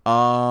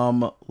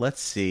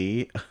 Let's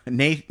see.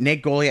 Nate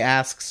Golia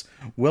asks,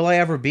 will I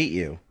ever beat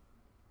you?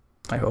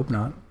 I hope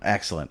not.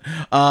 Excellent.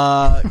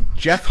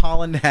 Jeff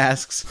Holland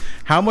asks,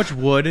 how much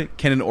wood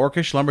can an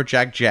orcish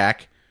lumberjack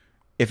jack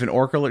if an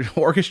orcish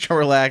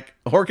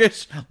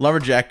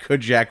lumberjack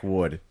could jack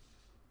wood?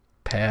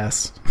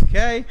 Pass.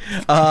 Okay.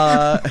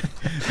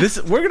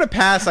 We're gonna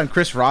pass on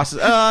Chris Ross's.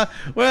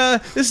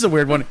 Well, this is a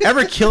weird one.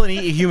 Ever kill and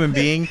eat a human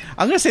being?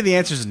 I'm gonna say the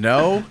answer is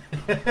no.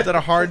 Is that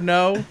a hard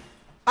no?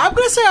 I'm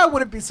gonna say I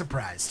wouldn't be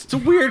surprised. It's a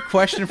weird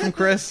question from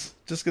Chris.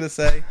 Just gonna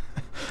say.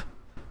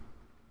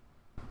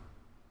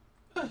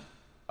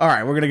 All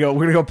right, we're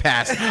gonna go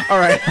past. All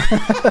right.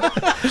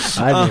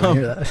 I didn't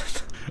hear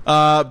that.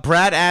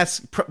 Brad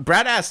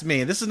asked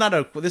me. This is not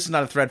a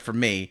thread for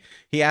me.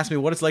 He asked me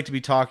what it's like to be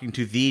talking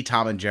to the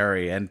Tom and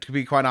Jerry, and to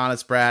be quite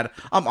honest, Brad,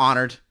 I'm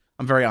honored.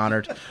 I'm very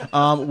honored.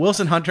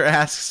 Wilson Hunter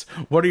asks,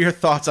 "What are your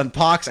thoughts on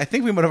Pox?" I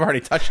think we might have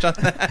already touched on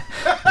that.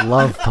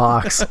 Love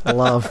Pox.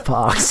 Love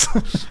Pox.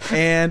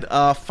 And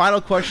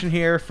final question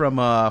here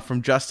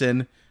from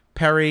Justin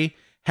Perry: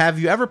 have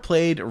you ever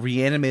played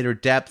Reanimator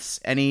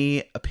Depths?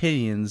 Any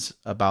opinions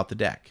about the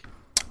deck?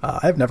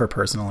 I've never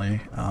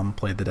personally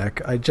played the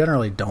deck. I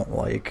generally don't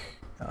like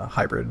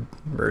hybrid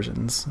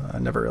versions. I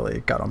never really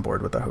got on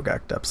board with the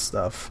Hogak Depths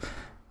stuff.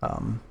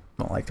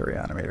 Don't like the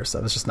Reanimator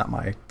stuff. It's just not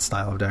my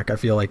style of deck. I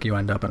feel like you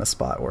end up in a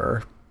spot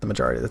where the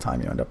majority of the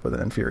time you end up with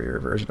an inferior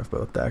version of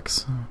both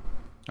decks.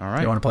 All right.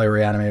 If you want to play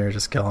Reanimator,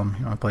 just kill him.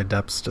 You want to play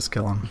Depths, just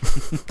kill him.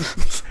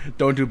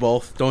 Don't do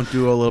both. Don't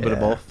do a little bit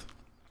of both.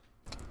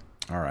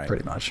 All right.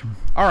 Pretty much.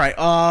 All right.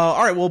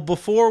 All right. Well,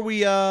 before we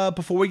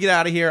get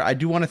out of here, I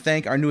do want to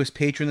thank our newest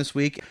patron this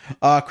week,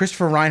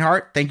 Christopher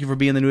Reinhardt. Thank you for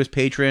being the newest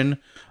patron.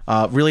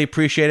 Really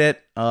appreciate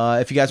it.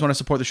 If you guys want to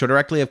support the show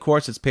directly, of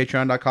course, it's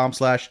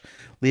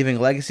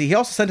patreon.com/leavinglegacy. He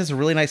also sent us a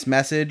really nice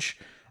message,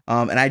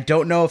 and I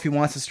don't know if he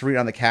wants us to read it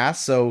on the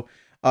cast. So,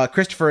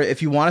 Christopher,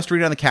 if you want us to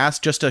read it on the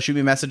cast, just shoot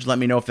me a message. Let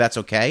me know if that's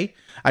okay.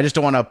 I just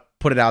don't want to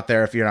put it out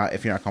there if you're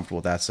not comfortable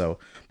with that. So,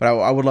 but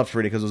I would love to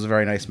read it because it was a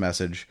very nice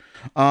message.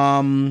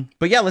 But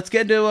yeah, let's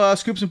get into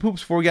scoops and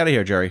poops before we get out of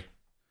here, Jerry.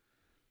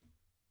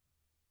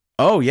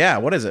 Oh yeah,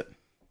 what is it?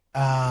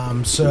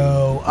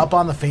 So up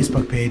on the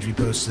Facebook page, we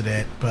posted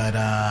it, but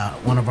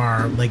one of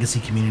our legacy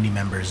community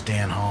members,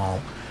 Dan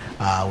Hall,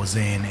 was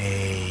in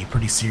a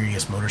pretty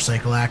serious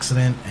motorcycle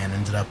accident and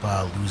ended up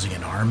losing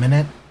an arm in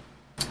it.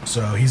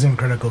 So he's in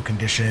critical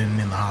condition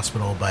in the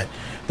hospital, but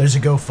there's a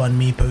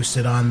GoFundMe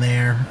posted on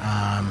there.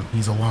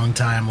 He's a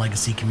longtime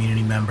legacy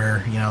community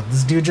member. You know,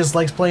 this dude just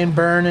likes playing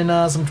Burn and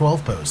some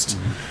 12 post.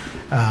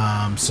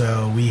 Mm-hmm.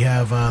 So we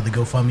have the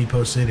GoFundMe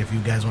posted if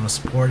you guys want to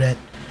support it.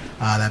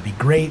 That'd be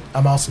great.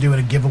 I'm also doing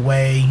a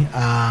giveaway.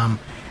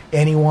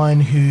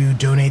 Anyone who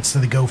donates to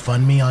the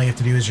GoFundMe, all you have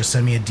to do is just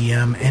send me a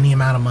DM. Any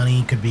amount of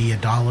money, could be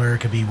 $1,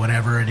 could be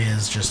whatever it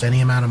is, just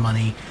any amount of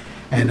money.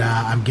 And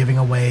I'm giving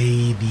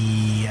away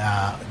the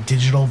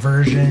digital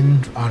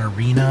version on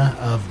Arena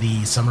of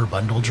the Summer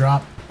Bundle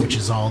Drop, which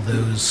is all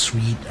those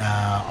sweet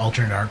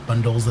alternate art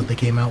bundles that they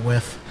came out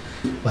with,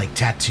 like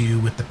Tattoo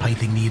with the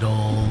Pithing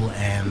Needle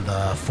and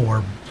the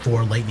four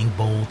lightning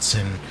bolts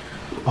and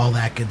all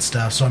that good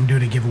stuff. So I'm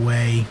doing a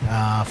giveaway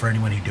for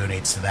anyone who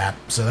donates to that.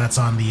 So that's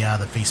on the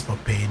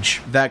Facebook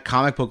page. That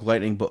comic book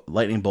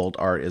lightning bolt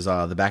art is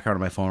the background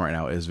of my phone right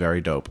now is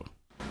very dope.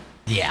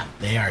 Yeah,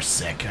 they are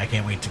sick. I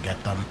can't wait to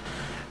get them.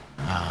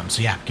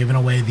 So yeah, giving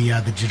away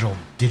the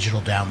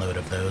digital download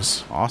of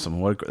those.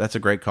 Awesome. That's a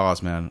great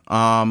cause, man.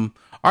 All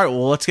right,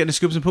 well, let's get into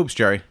scoops and poops,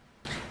 Jerry.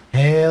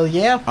 Hell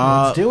yeah,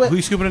 let's do it.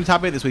 Who's scooping in the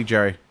top 8 this week,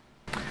 Jerry?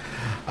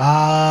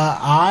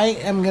 I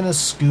am gonna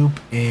scoop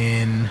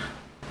in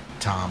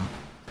Tom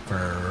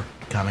for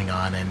coming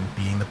on and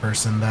being the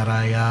person that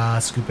I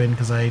scoop in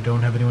because I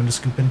don't have anyone to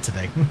scoop in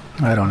today.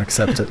 I don't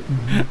accept it.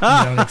 You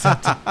don't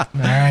accept it. All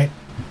right.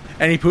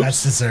 Any poops?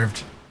 That's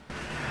deserved.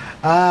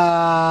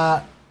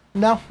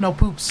 No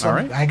poops. All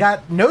right. I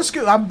got no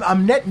scoop.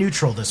 I'm net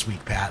neutral this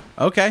week, Pat.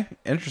 Okay,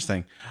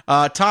 interesting.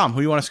 Tom,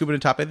 who you want to scoop in the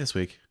top 8 this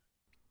week?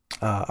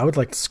 I would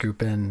like to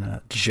scoop in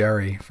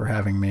Jerry for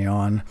having me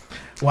on.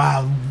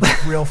 Wow,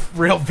 real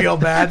feel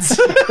bads.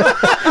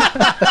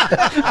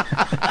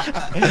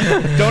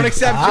 Don't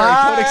accept, Jerry.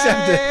 Don't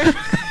accept it.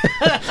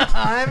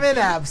 I'm an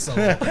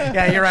absolute.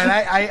 Yeah, you're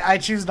right. I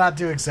choose not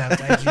to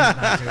accept.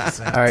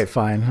 All right,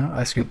 fine.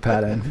 I scoop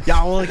Pat in.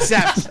 Yeah, I will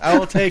accept. I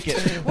will take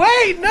it.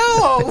 Wait,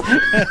 no.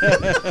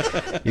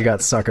 You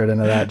got suckered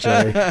into that,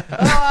 Jerry.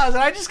 Did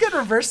I just get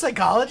reverse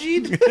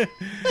psychology?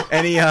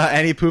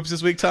 Any poops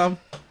this week, Tom?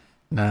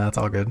 Nah, that's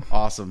all good.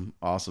 Awesome.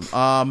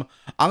 I'm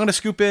gonna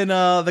scoop in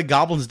the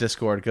Goblins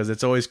Discord because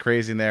it's always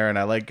crazy in there, and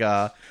I like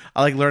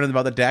learning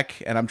about the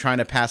deck, and I'm trying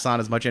to pass on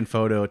as much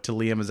info to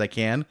Liam as I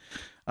can.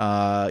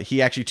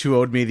 He actually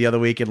 2-0'd me the other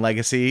week in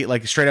Legacy,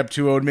 like straight up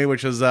 2-0'd me,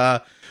 which was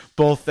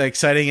both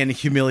exciting and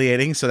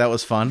humiliating. So that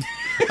was fun.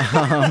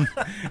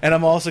 And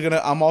I'm also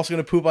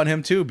gonna poop on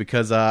him too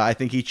because I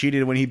think he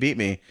cheated when he beat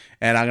me,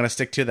 and I'm gonna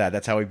stick to that.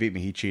 That's how he beat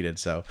me. He cheated.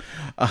 So.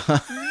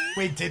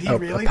 Wait, did he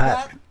really?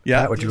 Pat, That?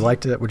 Yeah. Pat,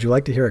 would you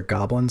like to hear a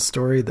goblin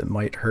story that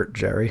might hurt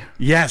Jerry?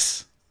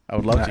 Yes, I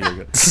would love to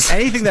hear it.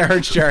 Anything that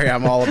hurts Jerry,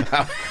 I'm all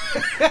about.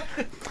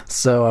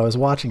 So I was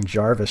watching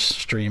Jarvis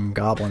stream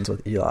Goblins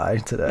with Eli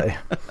today,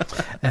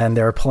 and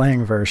they were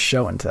playing versus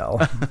Show and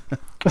Tell.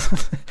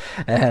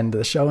 And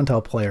the Show and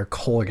Tell player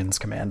Colgan's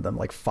commanded them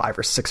like 5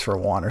 or 6 for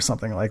 1 or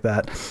something like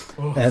that.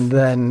 Oof. And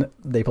then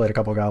they played a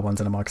couple Goblins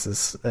and a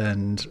Muxus,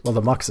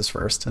 the Muxus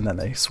first, and then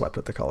they swept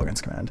with the Colgan's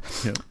command.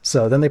 Yep.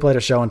 So then they played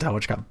a Show and Tell,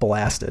 which got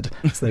blasted.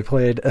 So they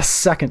played a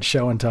second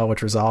Show and Tell,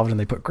 which resolved, and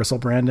they put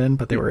Gristlebrand in,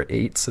 but they were at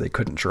 8, so they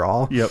couldn't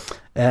draw. Yep.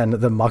 And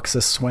the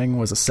Muxus swing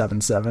was a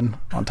 7/7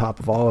 on top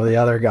of all of the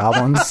other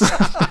Goblins.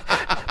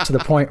 to the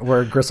point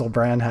where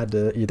Gristlebrand had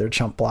to either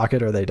chump block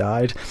it or they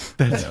died.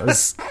 It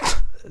was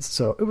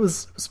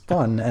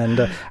fun, and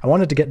I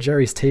wanted to get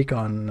Jerry's take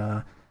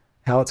on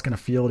how it's going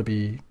to feel to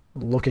be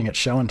looking at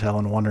show and tell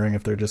and wondering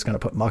if they're just going to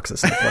put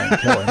Muxus to play and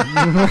kill him.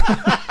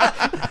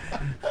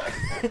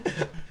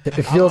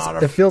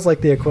 It feels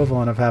like the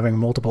equivalent of having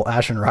multiple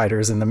Ashen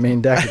Riders in the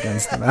main deck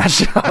against the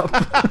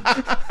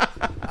matchup.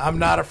 I'm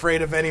not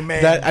afraid of any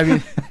man.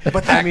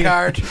 But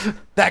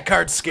that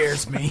card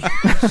scares me.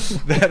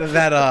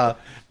 that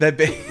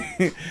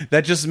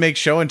just makes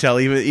show and tell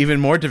even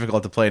more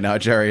difficult to play now,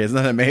 Jerry. Isn't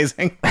that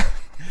amazing?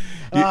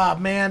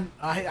 Man,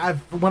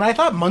 when I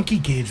thought Monkey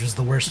Cage was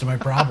the worst of my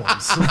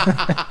problems.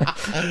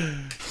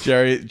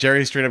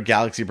 Jerry straight up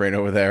galaxy brain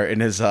over there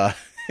in his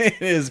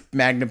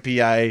Magnum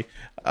PI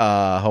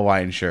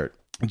Hawaiian shirt.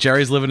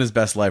 Jerry's living his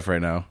best life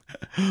right now.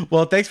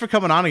 Well, thanks for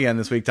coming on again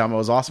this week, Tom. It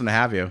was awesome to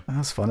have you. That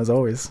was fun as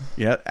always.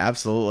 Yeah,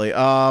 absolutely.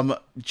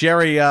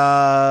 Jerry,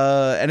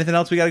 anything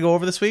else we got to go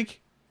over this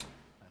week? I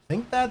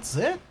think that's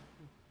it.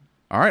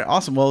 All right,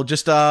 awesome. Well,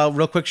 just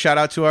real quick shout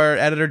out to our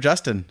editor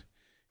Justin.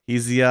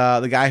 He's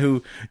the guy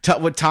who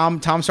what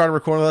Tom started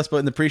recording with us, but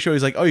in the pre-show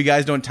he's like, "Oh, you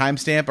guys don't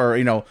timestamp or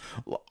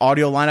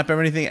audio lineup or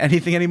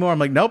anything anymore." I'm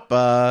like, "Nope."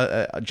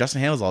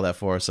 Justin handles all that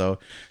for us. So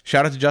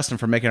shout out to Justin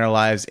for making our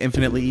lives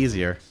infinitely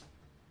easier.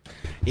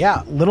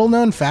 Yeah, little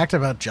known fact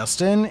about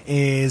Justin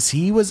is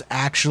he was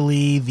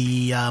actually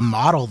the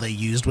model they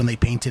used when they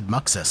painted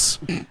Muxus.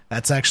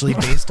 That's actually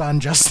based on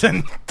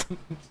Justin.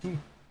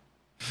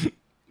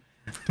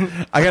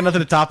 I got nothing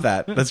to top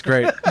that. That's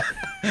great.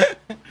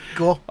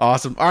 Cool.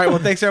 Awesome. All right. Well,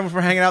 thanks everyone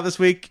for hanging out this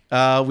week.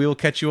 We will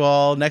catch you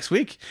all next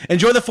week.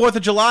 Enjoy the 4th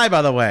of July,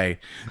 by the way.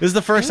 This is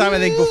the first time I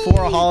think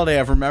before a holiday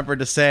I've remembered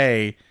to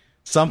say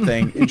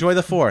something. Enjoy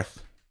the 4th.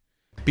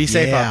 Be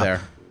safe out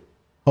there.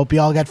 Hope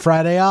you all get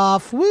Friday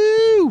off.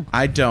 Woo!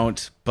 I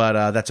don't,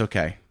 but that's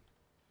okay.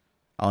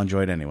 I'll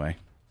enjoy it anyway.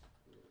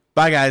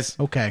 Bye, guys.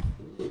 Okay.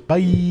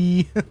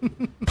 Bye.